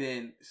 And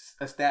then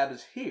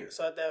establish here.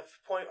 So at that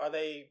point, are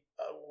they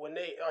when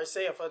they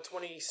say if a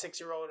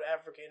 26-year-old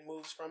African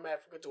moves from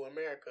Africa to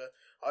America,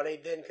 are they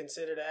then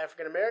considered an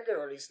African American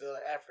or are they still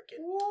an African?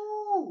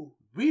 Ooh.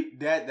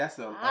 That's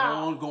an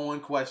ongoing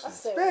question.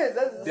 That's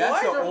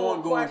an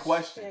ongoing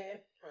question.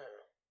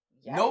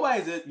 Yikes.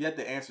 Nobody's yet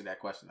to answer that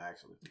question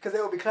actually. Because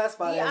they will be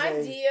classified as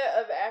the idea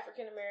of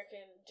African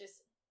American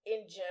just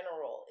in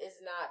general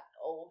is not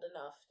old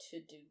enough to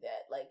do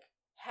that. Like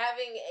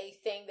having a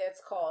thing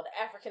that's called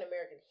African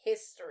American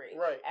history,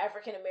 right?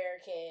 African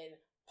American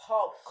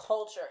pop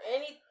culture,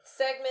 any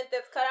segment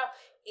that's cut out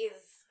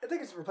is. I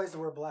think it's replaced the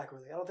word black.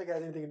 Really, I don't think it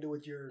has anything to do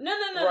with your. No.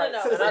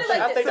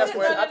 I think that's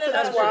where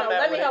I'm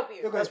at. Let me help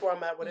you. That's where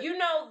I'm at with it. You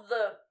know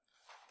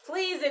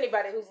please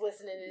anybody who's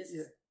listening to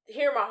this,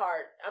 hear my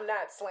heart. I'm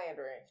not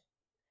slandering.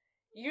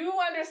 You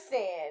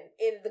understand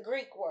in the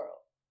Greek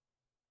world,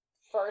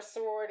 first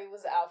sorority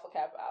was Alpha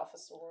Kappa Alpha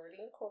Sorority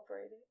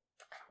Incorporated.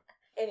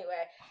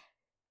 Anyway.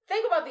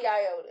 Think about the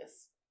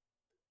Iotas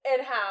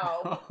and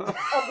how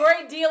a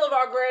great deal of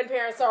our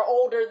grandparents are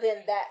older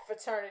than that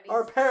fraternity.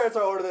 Our parents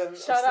are older than.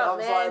 Shut up,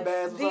 man. Sorry,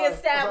 man. The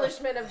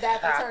establishment of that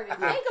fraternity.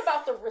 Think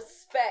about the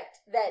respect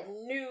that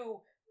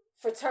new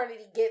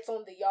fraternity gets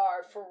on the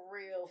yard for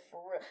real.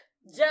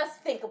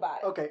 Just think about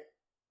it. Okay.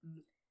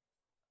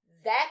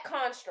 That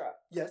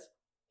construct. Yes.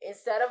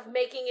 Instead of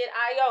making it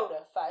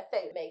Iota, Phi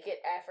Theta, make it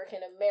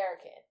African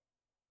American.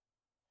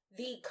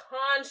 The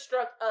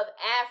construct of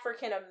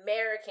African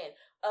American,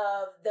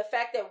 of the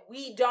fact that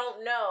we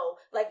don't know,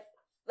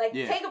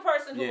 take a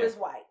person who is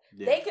white.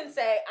 Yeah. They can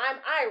say I'm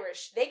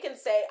Irish. They can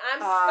say I'm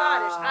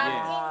Scottish.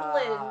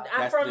 I'm England.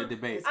 That's the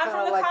debate. I'm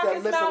from the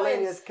Caucasus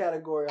Mountains.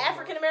 Category.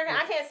 African American.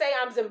 I can't say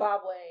I'm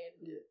Zimbabwean.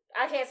 Yeah.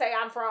 I can't say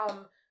I'm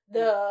from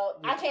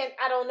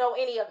I don't know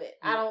any of it.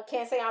 Yeah.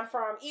 Can't say I'm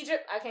from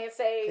Egypt. I can't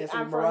say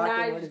I'm from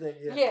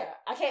Nigeria. Yeah,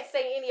 I can't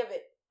say any of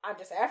it. I'm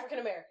just African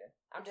American.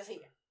 I'm just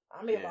here.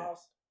 I'm here,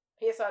 boss.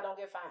 Here so I don't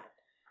get fined.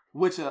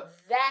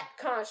 That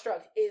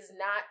construct is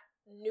not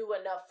new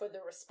enough for the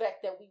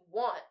respect that we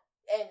want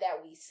and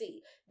that we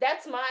see.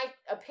 That's my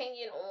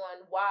opinion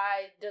on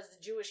why does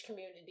the Jewish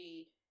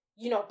community,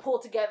 pull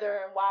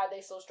together and why are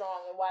they so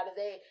strong and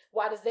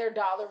why does their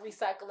dollar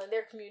recycle in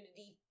their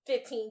community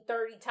 15,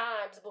 30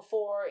 times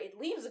before it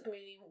leaves the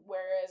community,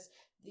 whereas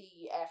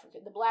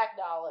the black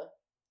dollar,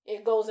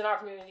 it goes in our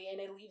community and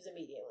it leaves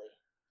immediately.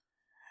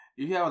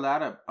 You have a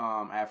lot of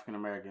African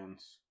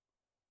Americans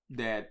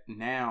that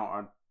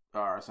now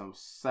are some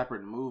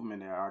separate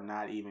movement that are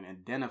not even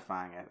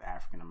identifying as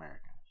African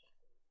Americans.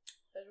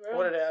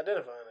 What are they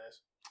identifying as?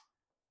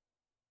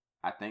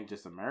 I think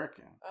just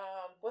American.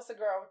 What's the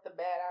girl with the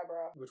bad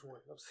eyebrow? Which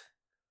one?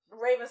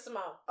 Raven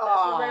Simone. That's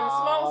what Raven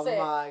Simone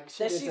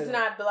said. That she's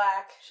not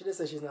black. She did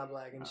say she's not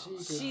black, and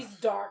she's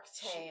dark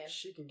tan.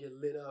 She can get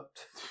lit up.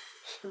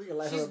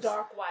 She's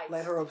dark white.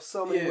 Light her up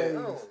so many ways.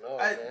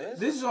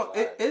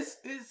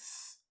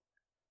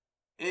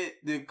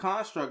 The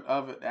construct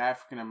of it,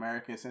 African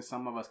American, since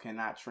some of us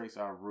cannot trace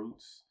our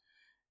roots,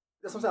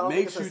 that's what I'm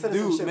makes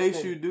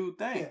you do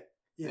things.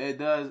 It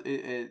does.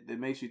 It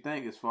makes you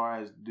think as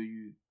far as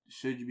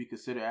should you be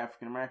considered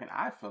African American?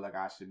 I feel like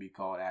I should be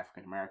called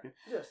African American.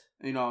 Yes.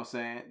 You know what I'm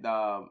saying?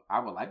 I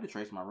would like to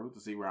trace my roots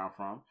to see where I'm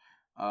from.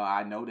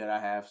 I know that I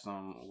have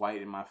some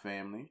white in my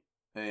family,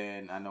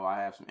 and I know I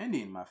have some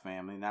Indian in my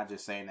family. Not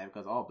just saying that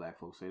because all black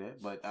folks say that,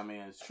 but I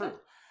mean it's true.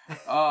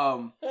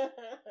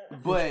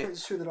 But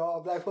it's true that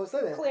all black folks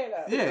say that. Clear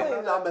up. Yeah.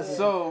 Clear up.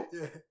 So,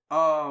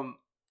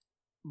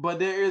 but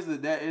there is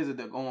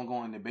a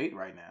ongoing debate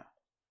right now.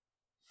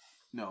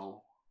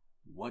 No,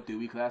 what do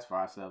we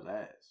classify ourselves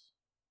as?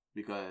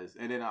 Because,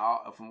 and then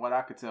from what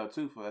I could tell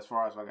too, for as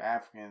far as like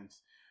Africans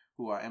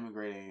who are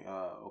immigrating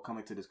or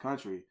coming to this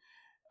country,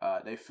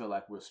 they feel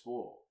like we're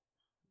spoiled,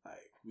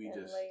 like we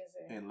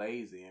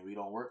lazy, and we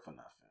don't work for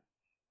nothing,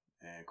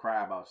 and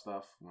cry about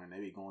stuff when they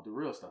be going through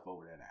real stuff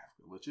over there in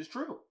Africa, which is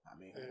true. I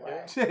mean,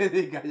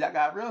 y'all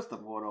got real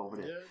stuff going over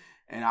there,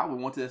 and I would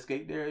want to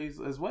escape there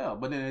as well.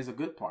 But then there's a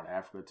good part of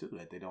Africa too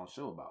that they don't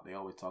show about. They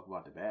always talk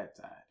about the bad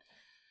side.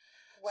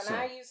 When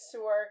I used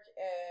to work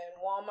in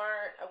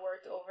Walmart, I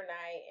worked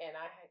overnight, and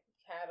I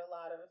had a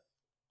lot of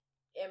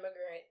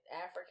immigrant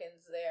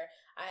Africans there.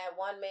 I had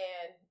one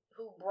man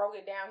who broke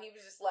it down. He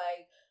was just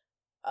like,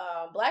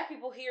 black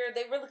people here,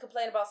 they really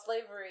complain about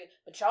slavery,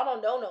 but y'all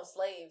don't know no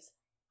slaves.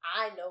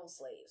 I know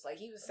slaves. Like,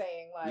 he was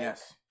saying, like...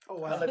 Yes.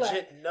 Oh, I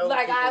legit know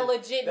like, people I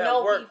legit that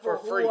know work people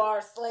for free. who are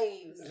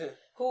slaves,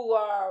 who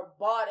are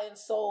bought and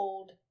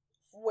sold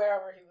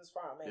wherever he was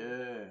from.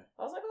 And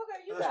I was like,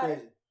 okay, you got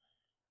it.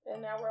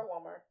 And now we're at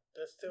Walmart.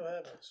 That still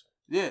happens.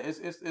 Yeah,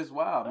 it's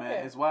wild,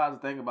 man. It's wild to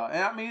think about.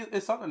 And I mean,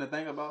 it's something to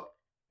think about,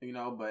 you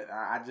know, but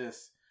I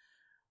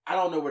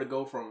don't know where to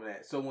go from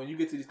that. So when you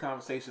get to these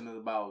conversations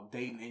about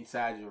dating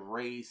inside your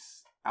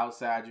race,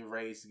 outside your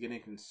race,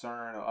 getting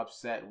concerned or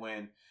upset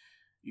when,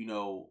 you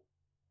know,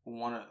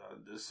 one of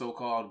the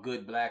so-called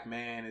good black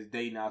man is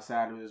dating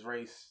outside of his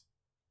race,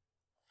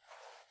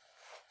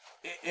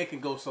 it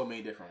can go so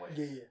many different ways.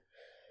 Yeah.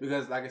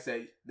 Because like I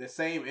said, that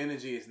same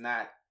energy is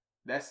not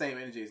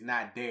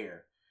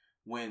there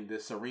when the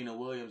Serena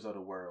Williams of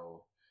the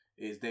world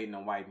is dating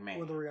a white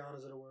man. Or the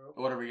Rihannas of the world.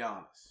 Or the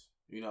Rihannas.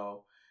 You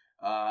know,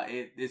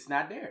 it's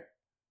not there.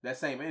 That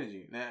same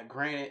energy. Now,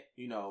 granted,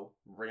 you know,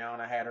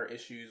 Rihanna had her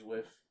issues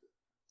with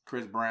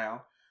Chris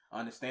Brown.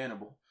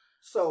 Understandable.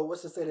 So,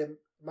 what's to say that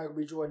Michael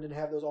B. Jordan didn't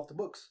have those off the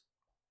books?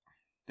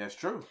 That's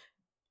true.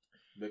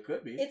 There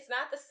could be. It's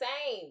not the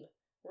same.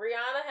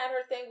 Rihanna had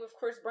her thing with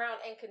Chris Brown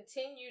and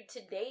continued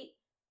to date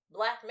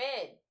black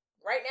men.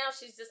 Right now,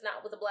 she's just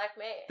not with a black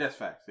man. That's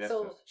facts. She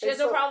has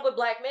no problem with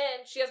black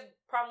men. She has a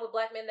problem with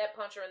black men that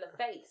punch her in the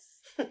face.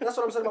 That's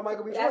what I'm saying about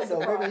Michael B. Jordan,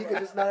 though. Maybe he could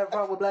just not have a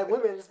problem with black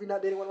women and just be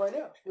not dating one right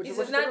now. He's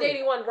just not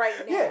dating one right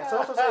now. Yeah, so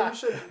that's what I'm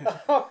saying. You should.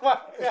 Oh my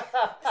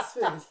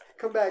God.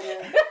 Come back,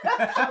 man.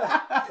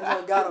 That's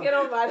what got him. Get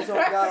on my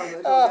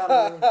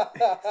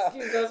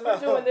Excuse us, we're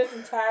doing this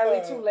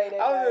entirely too late at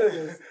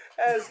night.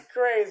 That's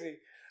crazy.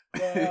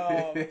 But,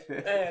 man,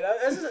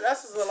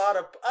 that's a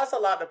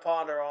lot to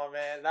ponder on,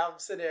 man. And I'm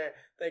sitting there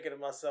thinking to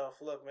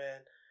myself, look,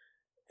 man,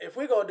 if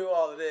we're gonna do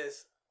all of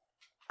this,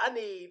 I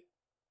need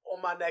on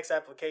my next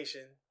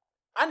application,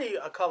 I need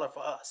a color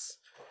for us.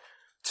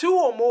 2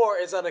 or more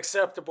is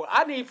unacceptable.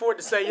 I need for it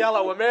to say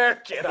yellow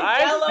American.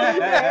 Yellow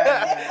American.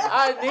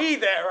 I need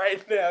that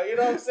right now. You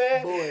know what I'm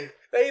saying? Boy.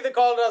 They either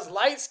call us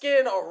light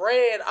skin or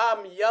red.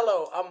 I'm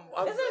yellow. I'm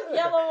Isn't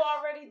yellow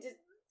already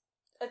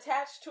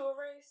attached to a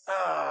race?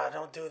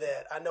 Don't do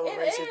that. I know what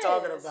race you're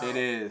talking about. It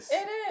is.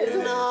 It is.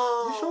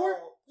 No. You sure?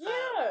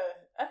 Yeah.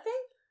 I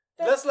think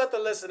Let's let the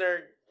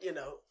listener, you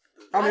know.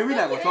 I mean, we're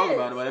not gonna talk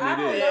about it, but I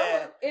mean, it is.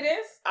 Yeah. It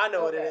is? I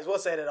know what it is. We'll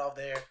say that off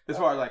there. As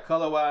far as like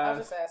color I'll wise.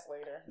 just ask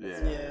later.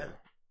 Yeah.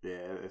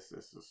 It's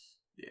just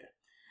yeah.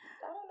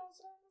 I don't know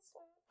what's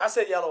wrong. I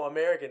said yellow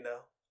American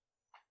though.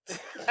 Clean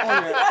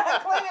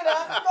it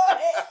up. Go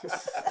ahead.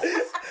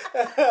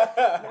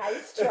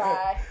 Nice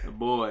try.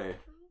 Boy.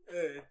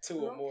 2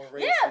 or more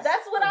races. Yeah,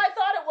 that's what I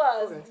thought it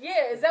was. Okay.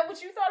 Yeah, is that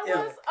what you thought it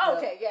Yeah. was?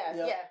 Okay, yeah.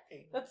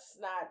 That's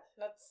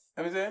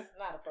Let me see.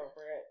 not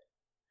appropriate.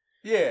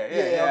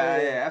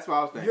 Yeah. That's what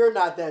I was thinking. You're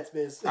not that,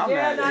 Spence. I'm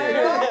Yeah, not. not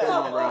Yeah, at come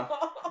all. on, bro.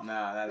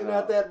 Nah, that's You're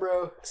not that,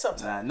 bro.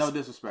 Sometimes. Nah, no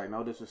disrespect. You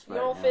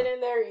don't fit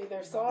in there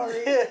either.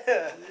 Sorry.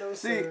 Yeah. No,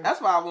 See, sir. that's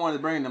why I wanted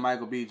to bring the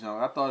Michael B.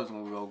 Jones. I thought it was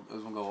gonna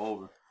go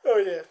over Oh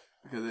yeah.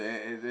 because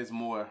it's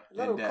more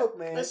Let in him depth. cook,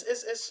 man. It's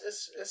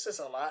just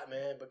a lot,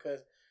 man.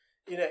 Because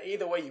you know,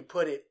 either way you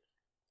put it,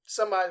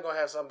 somebody's gonna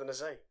have something to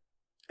say,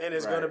 and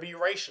it's Right. gonna be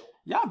racial.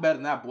 Y'all better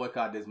not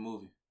boycott this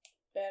movie.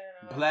 Better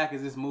not. Black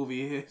as this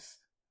movie is.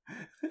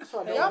 That's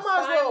what I They know. Y'all might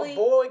as well finally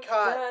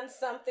boycott. Done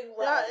something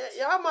right.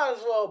 Y'all might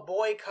as well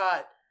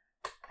boycott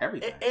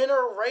Everything.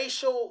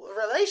 interracial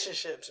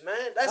relationships,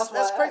 man. That's That's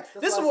why I crazy. asked.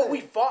 That's This is why I what said.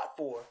 we fought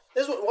for.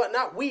 This is what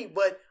not we,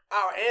 but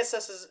our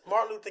ancestors,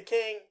 Martin Luther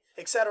King,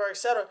 et cetera, et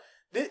cetera.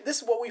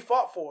 This is what we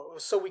fought for,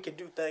 so we could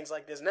do things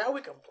like this. Now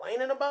we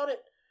complaining about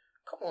it.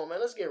 Come on, man.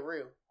 Let's get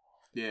real.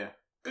 Yeah.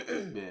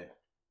 Yeah.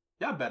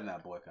 Y'all better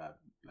not boycott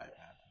Black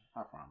Panther.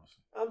 I promise.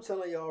 I'm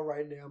telling y'all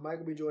right now,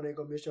 Michael B. Jordan ain't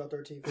gonna miss y'all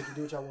 1350.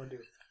 Do what y'all want to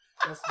do.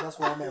 That's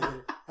where I'm at with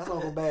it. That's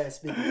Uncle Bad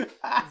speaking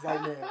right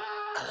now.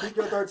 Keep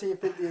your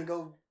 1350 and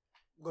go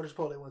to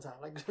Chipotle one time.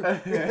 Like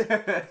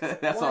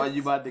that's all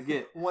you about to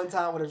get. One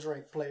time with a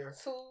drink, player.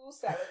 2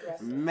 salad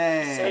dressings.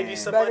 Man, Save you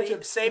some money.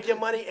 Save your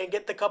money and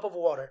get the cup of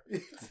water.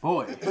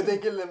 Boy. But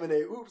then get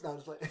lemonade. Oops, no, I'm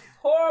just playing.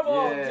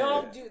 Horrible. Yeah.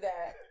 Don't do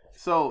that.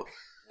 So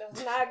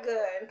That's not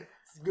good.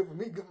 It's good for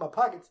me. Good for my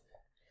pockets.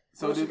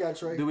 So What else you got,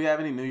 Trey? do we have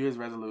any New Year's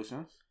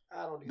resolutions?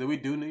 I don't do. Do we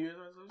do New Year's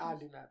resolutions? I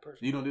do not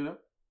personally. You don't do them?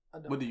 I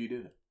don't. What do you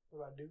do?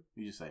 What do I do?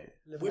 You just say it.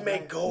 Live We my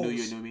make life. goals. New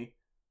Year, new me.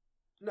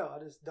 No,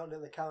 I just don't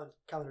let the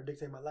calendar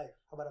dictate my life.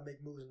 How about I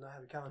make moves and not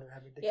have a calendar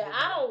have me dictate? Yeah, my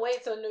I life? don't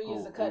wait till New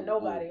Year's to cut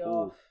nobody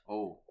off.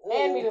 Oh.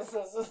 Hand me the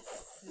scissors.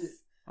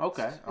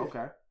 Okay.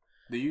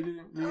 Do you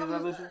do New Year's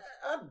resolutions?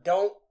 I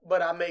don't,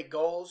 but I make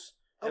goals.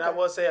 And I Okay.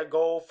 will say a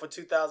goal for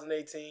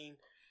 2018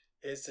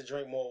 is to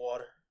drink more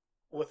water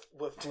with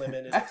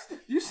lemon in it.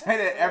 You say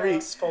that every.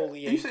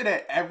 Exfoliate. You say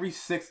that every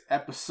 6th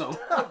episode.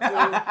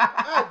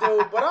 I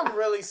do, but I'm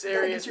really Gotta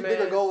serious, get you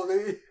bigger man. goals,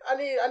 baby. I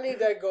need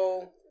that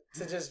goal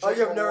to just Oh, drink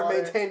you have more never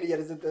water. maintained it yet.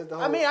 Is it the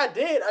whole? I mean, I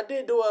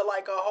did do a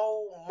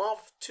whole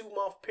month,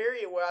 2-month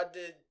period where I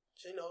did,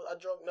 I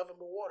drank nothing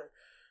but water.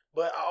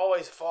 But I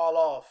always fall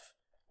off.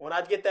 When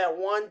I get that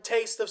one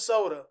taste of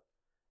soda,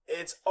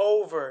 it's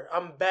over.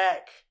 I'm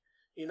back,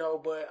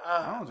 but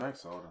I don't drink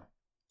soda.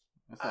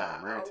 It's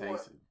like a rare I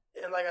taste.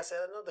 and like I said,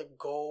 another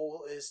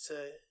goal is to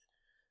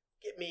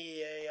get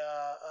me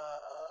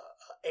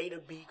a to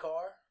B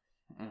car.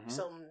 Mm-hmm.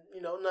 Something,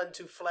 nothing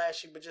too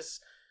flashy, but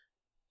just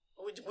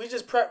we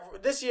just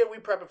prep. This year we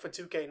prepping for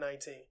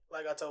 2K19.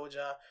 Like I told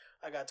y'all,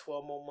 I got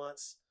 12 more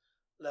months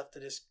left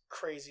of this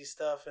crazy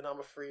stuff, and I'm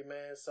a free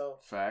man. So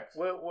Facts.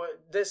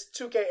 this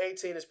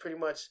 2K18 is pretty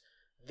much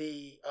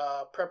the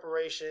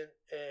preparation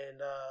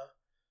and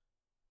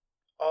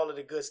all of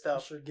the good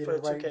stuff for should get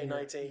it right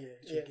 2K19. year.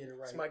 Yeah, should get it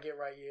right. It's my get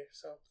right year.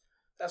 So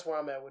that's where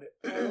I'm at with it.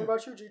 What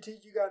about you,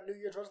 GT? You got New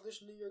Year's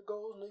resolution, New Year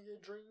goals, New Year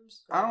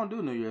dreams? I don't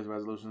do New Year's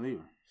resolutions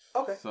either.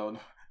 Okay. So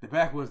the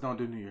backwoods don't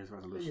do New Year's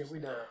resolutions. Yeah, we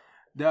know.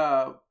 The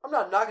I'm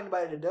not knocking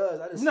anybody that does.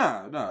 I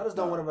just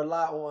don't want to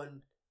rely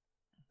on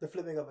the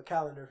flipping of a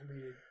calendar for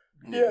me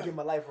to get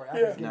my life right. I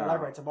just get my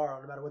life right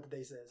tomorrow, no matter what the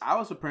day says. I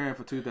was preparing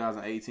for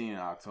 2018 in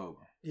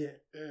October. Yeah.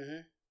 Mm-hmm.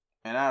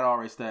 And I'd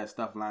already had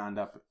stuff lined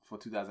up for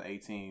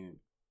 2018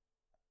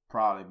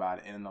 probably by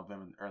the end of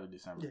November, early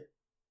December. Yeah.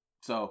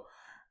 So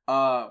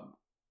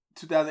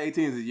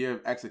 2018 is a year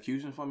of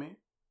execution for me.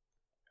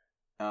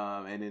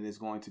 And then it's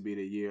going to be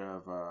the year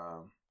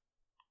of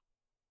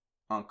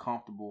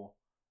uncomfortable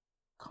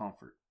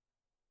comfort.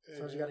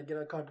 So you got to get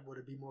uncomfortable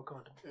to be more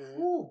comfortable.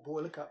 Mm-hmm. Ooh,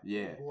 boy, look out.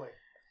 Yeah. Oh, boy.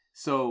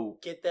 So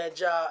Get that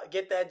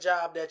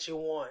job that you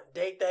want.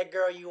 Date that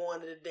girl you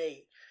wanted to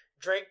date.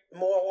 Drink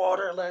more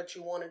water that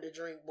you wanted to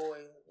drink, boy.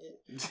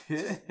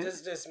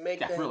 Just make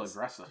got things. real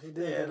aggressive. He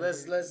did Yeah, have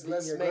let's be make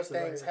aggressive right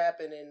things here.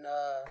 happen in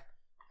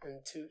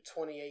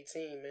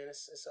 2018, man.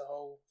 It's a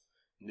whole.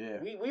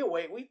 Yeah.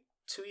 We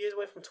 2 years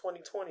away from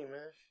 2020, man.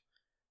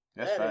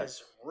 That's That facts.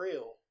 is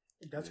real.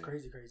 That's Yeah.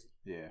 crazy.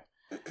 Yeah.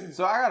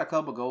 So I got a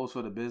couple goals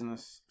for the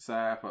business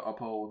side for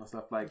Uphold and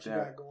stuff like What you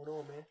that. got going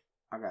on, man?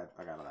 I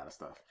got a lot of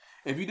stuff.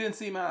 If you didn't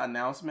see my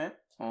announcement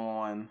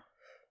on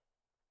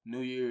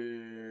New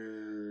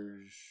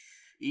Year's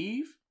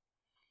Eve,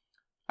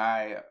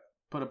 I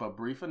put up a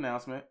brief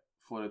announcement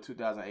for the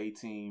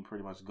 2018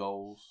 pretty much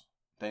goals,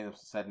 things I'm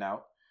setting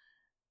out.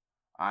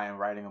 I am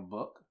writing a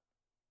book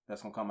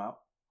that's gonna come out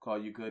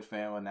called "You Good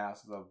Fam: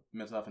 Analysis of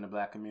Mental Health in the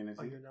Black Community."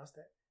 Oh, you announced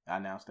that? I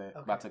announced that,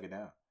 Okay. but I took it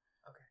down.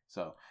 Okay.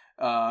 So,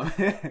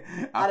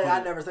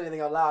 I never said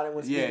anything out loud. It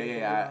was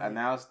I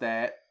announced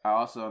that. I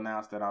also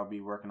announced that I'll be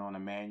working on a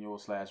manual /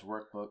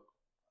 workbook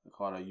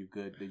called the You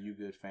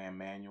Good Fam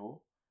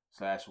Manual /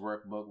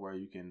 workbook, where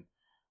you can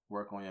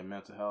work on your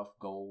mental health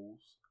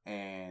goals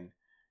and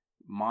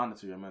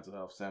monitor your mental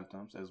health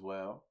symptoms as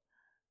well.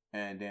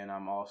 And then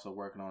I'm also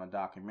working on a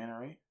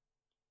documentary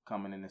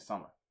coming in the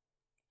summer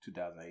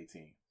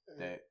 2018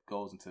 that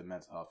goes into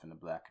mental health in the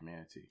Black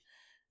community.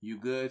 You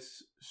Good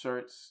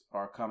shirts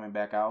are coming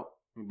back out.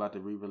 We're about to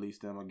re-release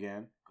them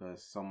again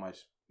because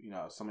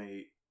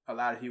a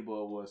lot of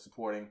people was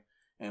supporting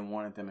and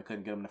wanted them and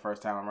couldn't get them the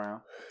first time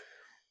around.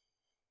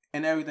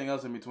 And everything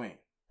else in between.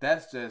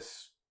 That's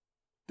just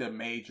the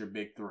major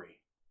big three.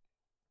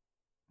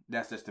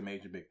 That's just the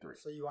major big three.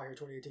 So you out here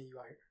 2018, you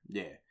out here.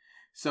 Yeah.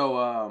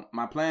 So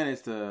my plan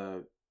is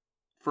to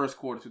first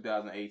quarter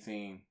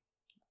 2018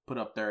 put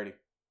up 30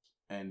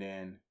 and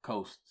then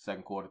coast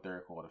second quarter,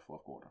 third quarter,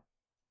 fourth quarter.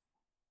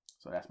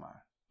 So that's my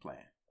plan.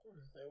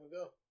 There we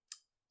go.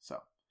 So,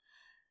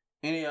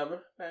 any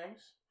other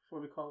things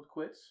before we call it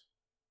quits?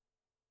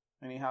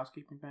 Any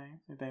housekeeping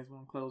things? Any things we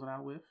want to close it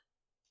out with?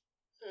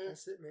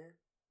 That's it, man.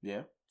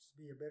 Yeah. Just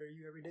be a better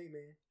you every day,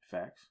 man.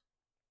 Facts.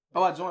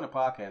 Oh, I joined a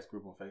podcast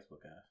group on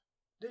Facebook, guys.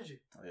 Did you?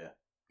 Oh, yeah.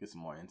 Get some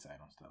more insight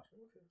on stuff.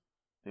 Okay.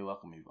 They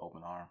welcome me with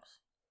open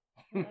arms.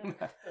 There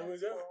we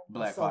go.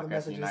 Black I saw the Podcast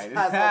messages. United.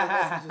 I saw the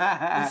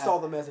messages. We saw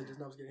the messages.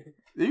 No, I was kidding.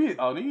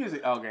 The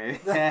music. Okay.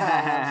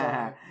 I'm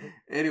sorry.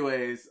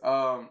 Anyways,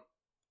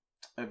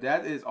 if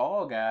that is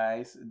all,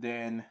 guys,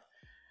 then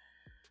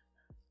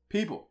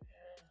people,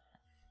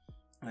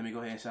 let me go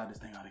ahead and shout this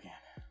thing out again.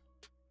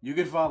 You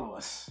can follow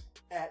us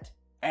at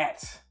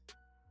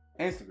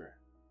Instagram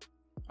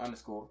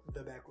 _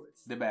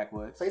 The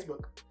Backwoods.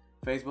 Facebook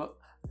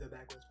The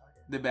Backwoods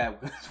Podcast. The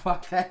Backwoods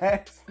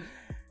Podcast.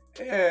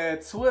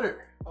 And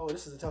Twitter. Oh,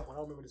 this is a tough one. I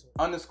don't remember this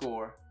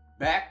one. _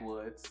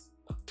 Backwoods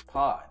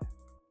Pod.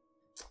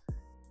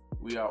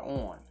 We are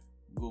on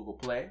Google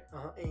Play,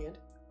 and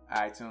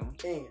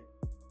iTunes, and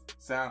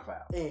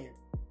SoundCloud, and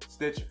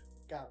Stitcher.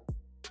 got it.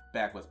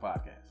 Backwoods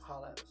Podcast.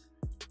 Holla at us.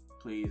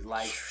 Please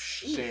like,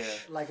 share,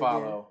 Like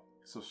follow,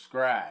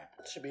 subscribe.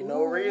 Should be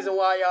no reason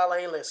why y'all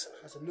ain't listening.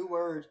 That's a new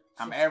word.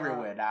 I'm Subscribe.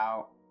 everywhere,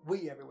 dog.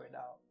 We everywhere,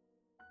 dog.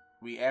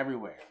 We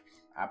everywhere.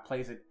 I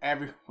place it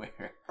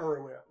everywhere.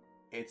 Everywhere.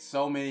 It's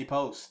so many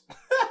posts.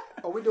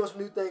 Oh, we doing some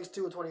new things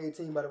too in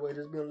 2018, by the way.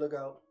 Just be on the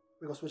lookout.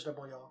 We're going to switch it up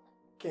on y'all.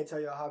 Can't tell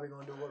y'all how we're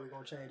going to do what we're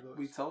going to change. But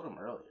We told them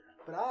earlier.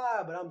 But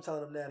I'm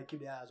telling them now to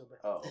keep their eyes open.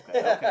 Oh,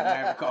 okay.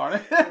 Mary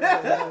Carter.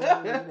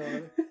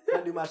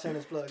 I do my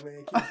shameless plug,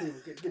 man.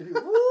 Get the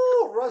people.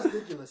 Woo! Russ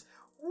ridiculous.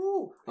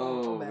 Woo!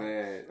 Oh,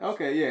 man.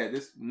 Okay, yeah.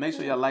 Just make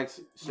sure y'all like,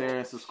 share,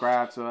 and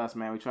subscribe to us,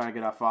 man. We're trying to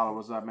get our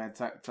followers up, man.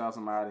 Tell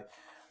somebody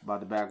about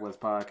the Backwoods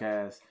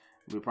Podcast.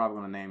 We're probably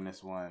going to name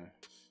this one.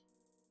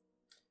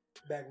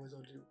 Backwoods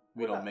on you.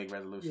 We don't make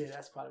resolutions. Yeah,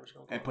 that's probably what you're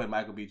going to And put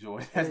Michael B.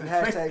 Jordan And as the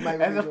hashtag Michael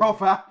B. as a Jordan.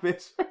 profile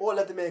picture. Or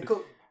let the man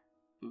cook.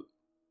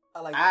 I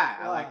like that.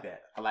 I like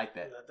that. I like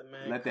that. Let the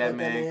man Let that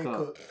man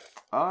cook.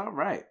 All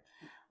right.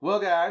 Well,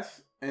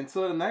 guys,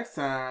 until the next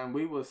time,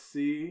 we will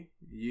see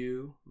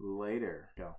you later. Go.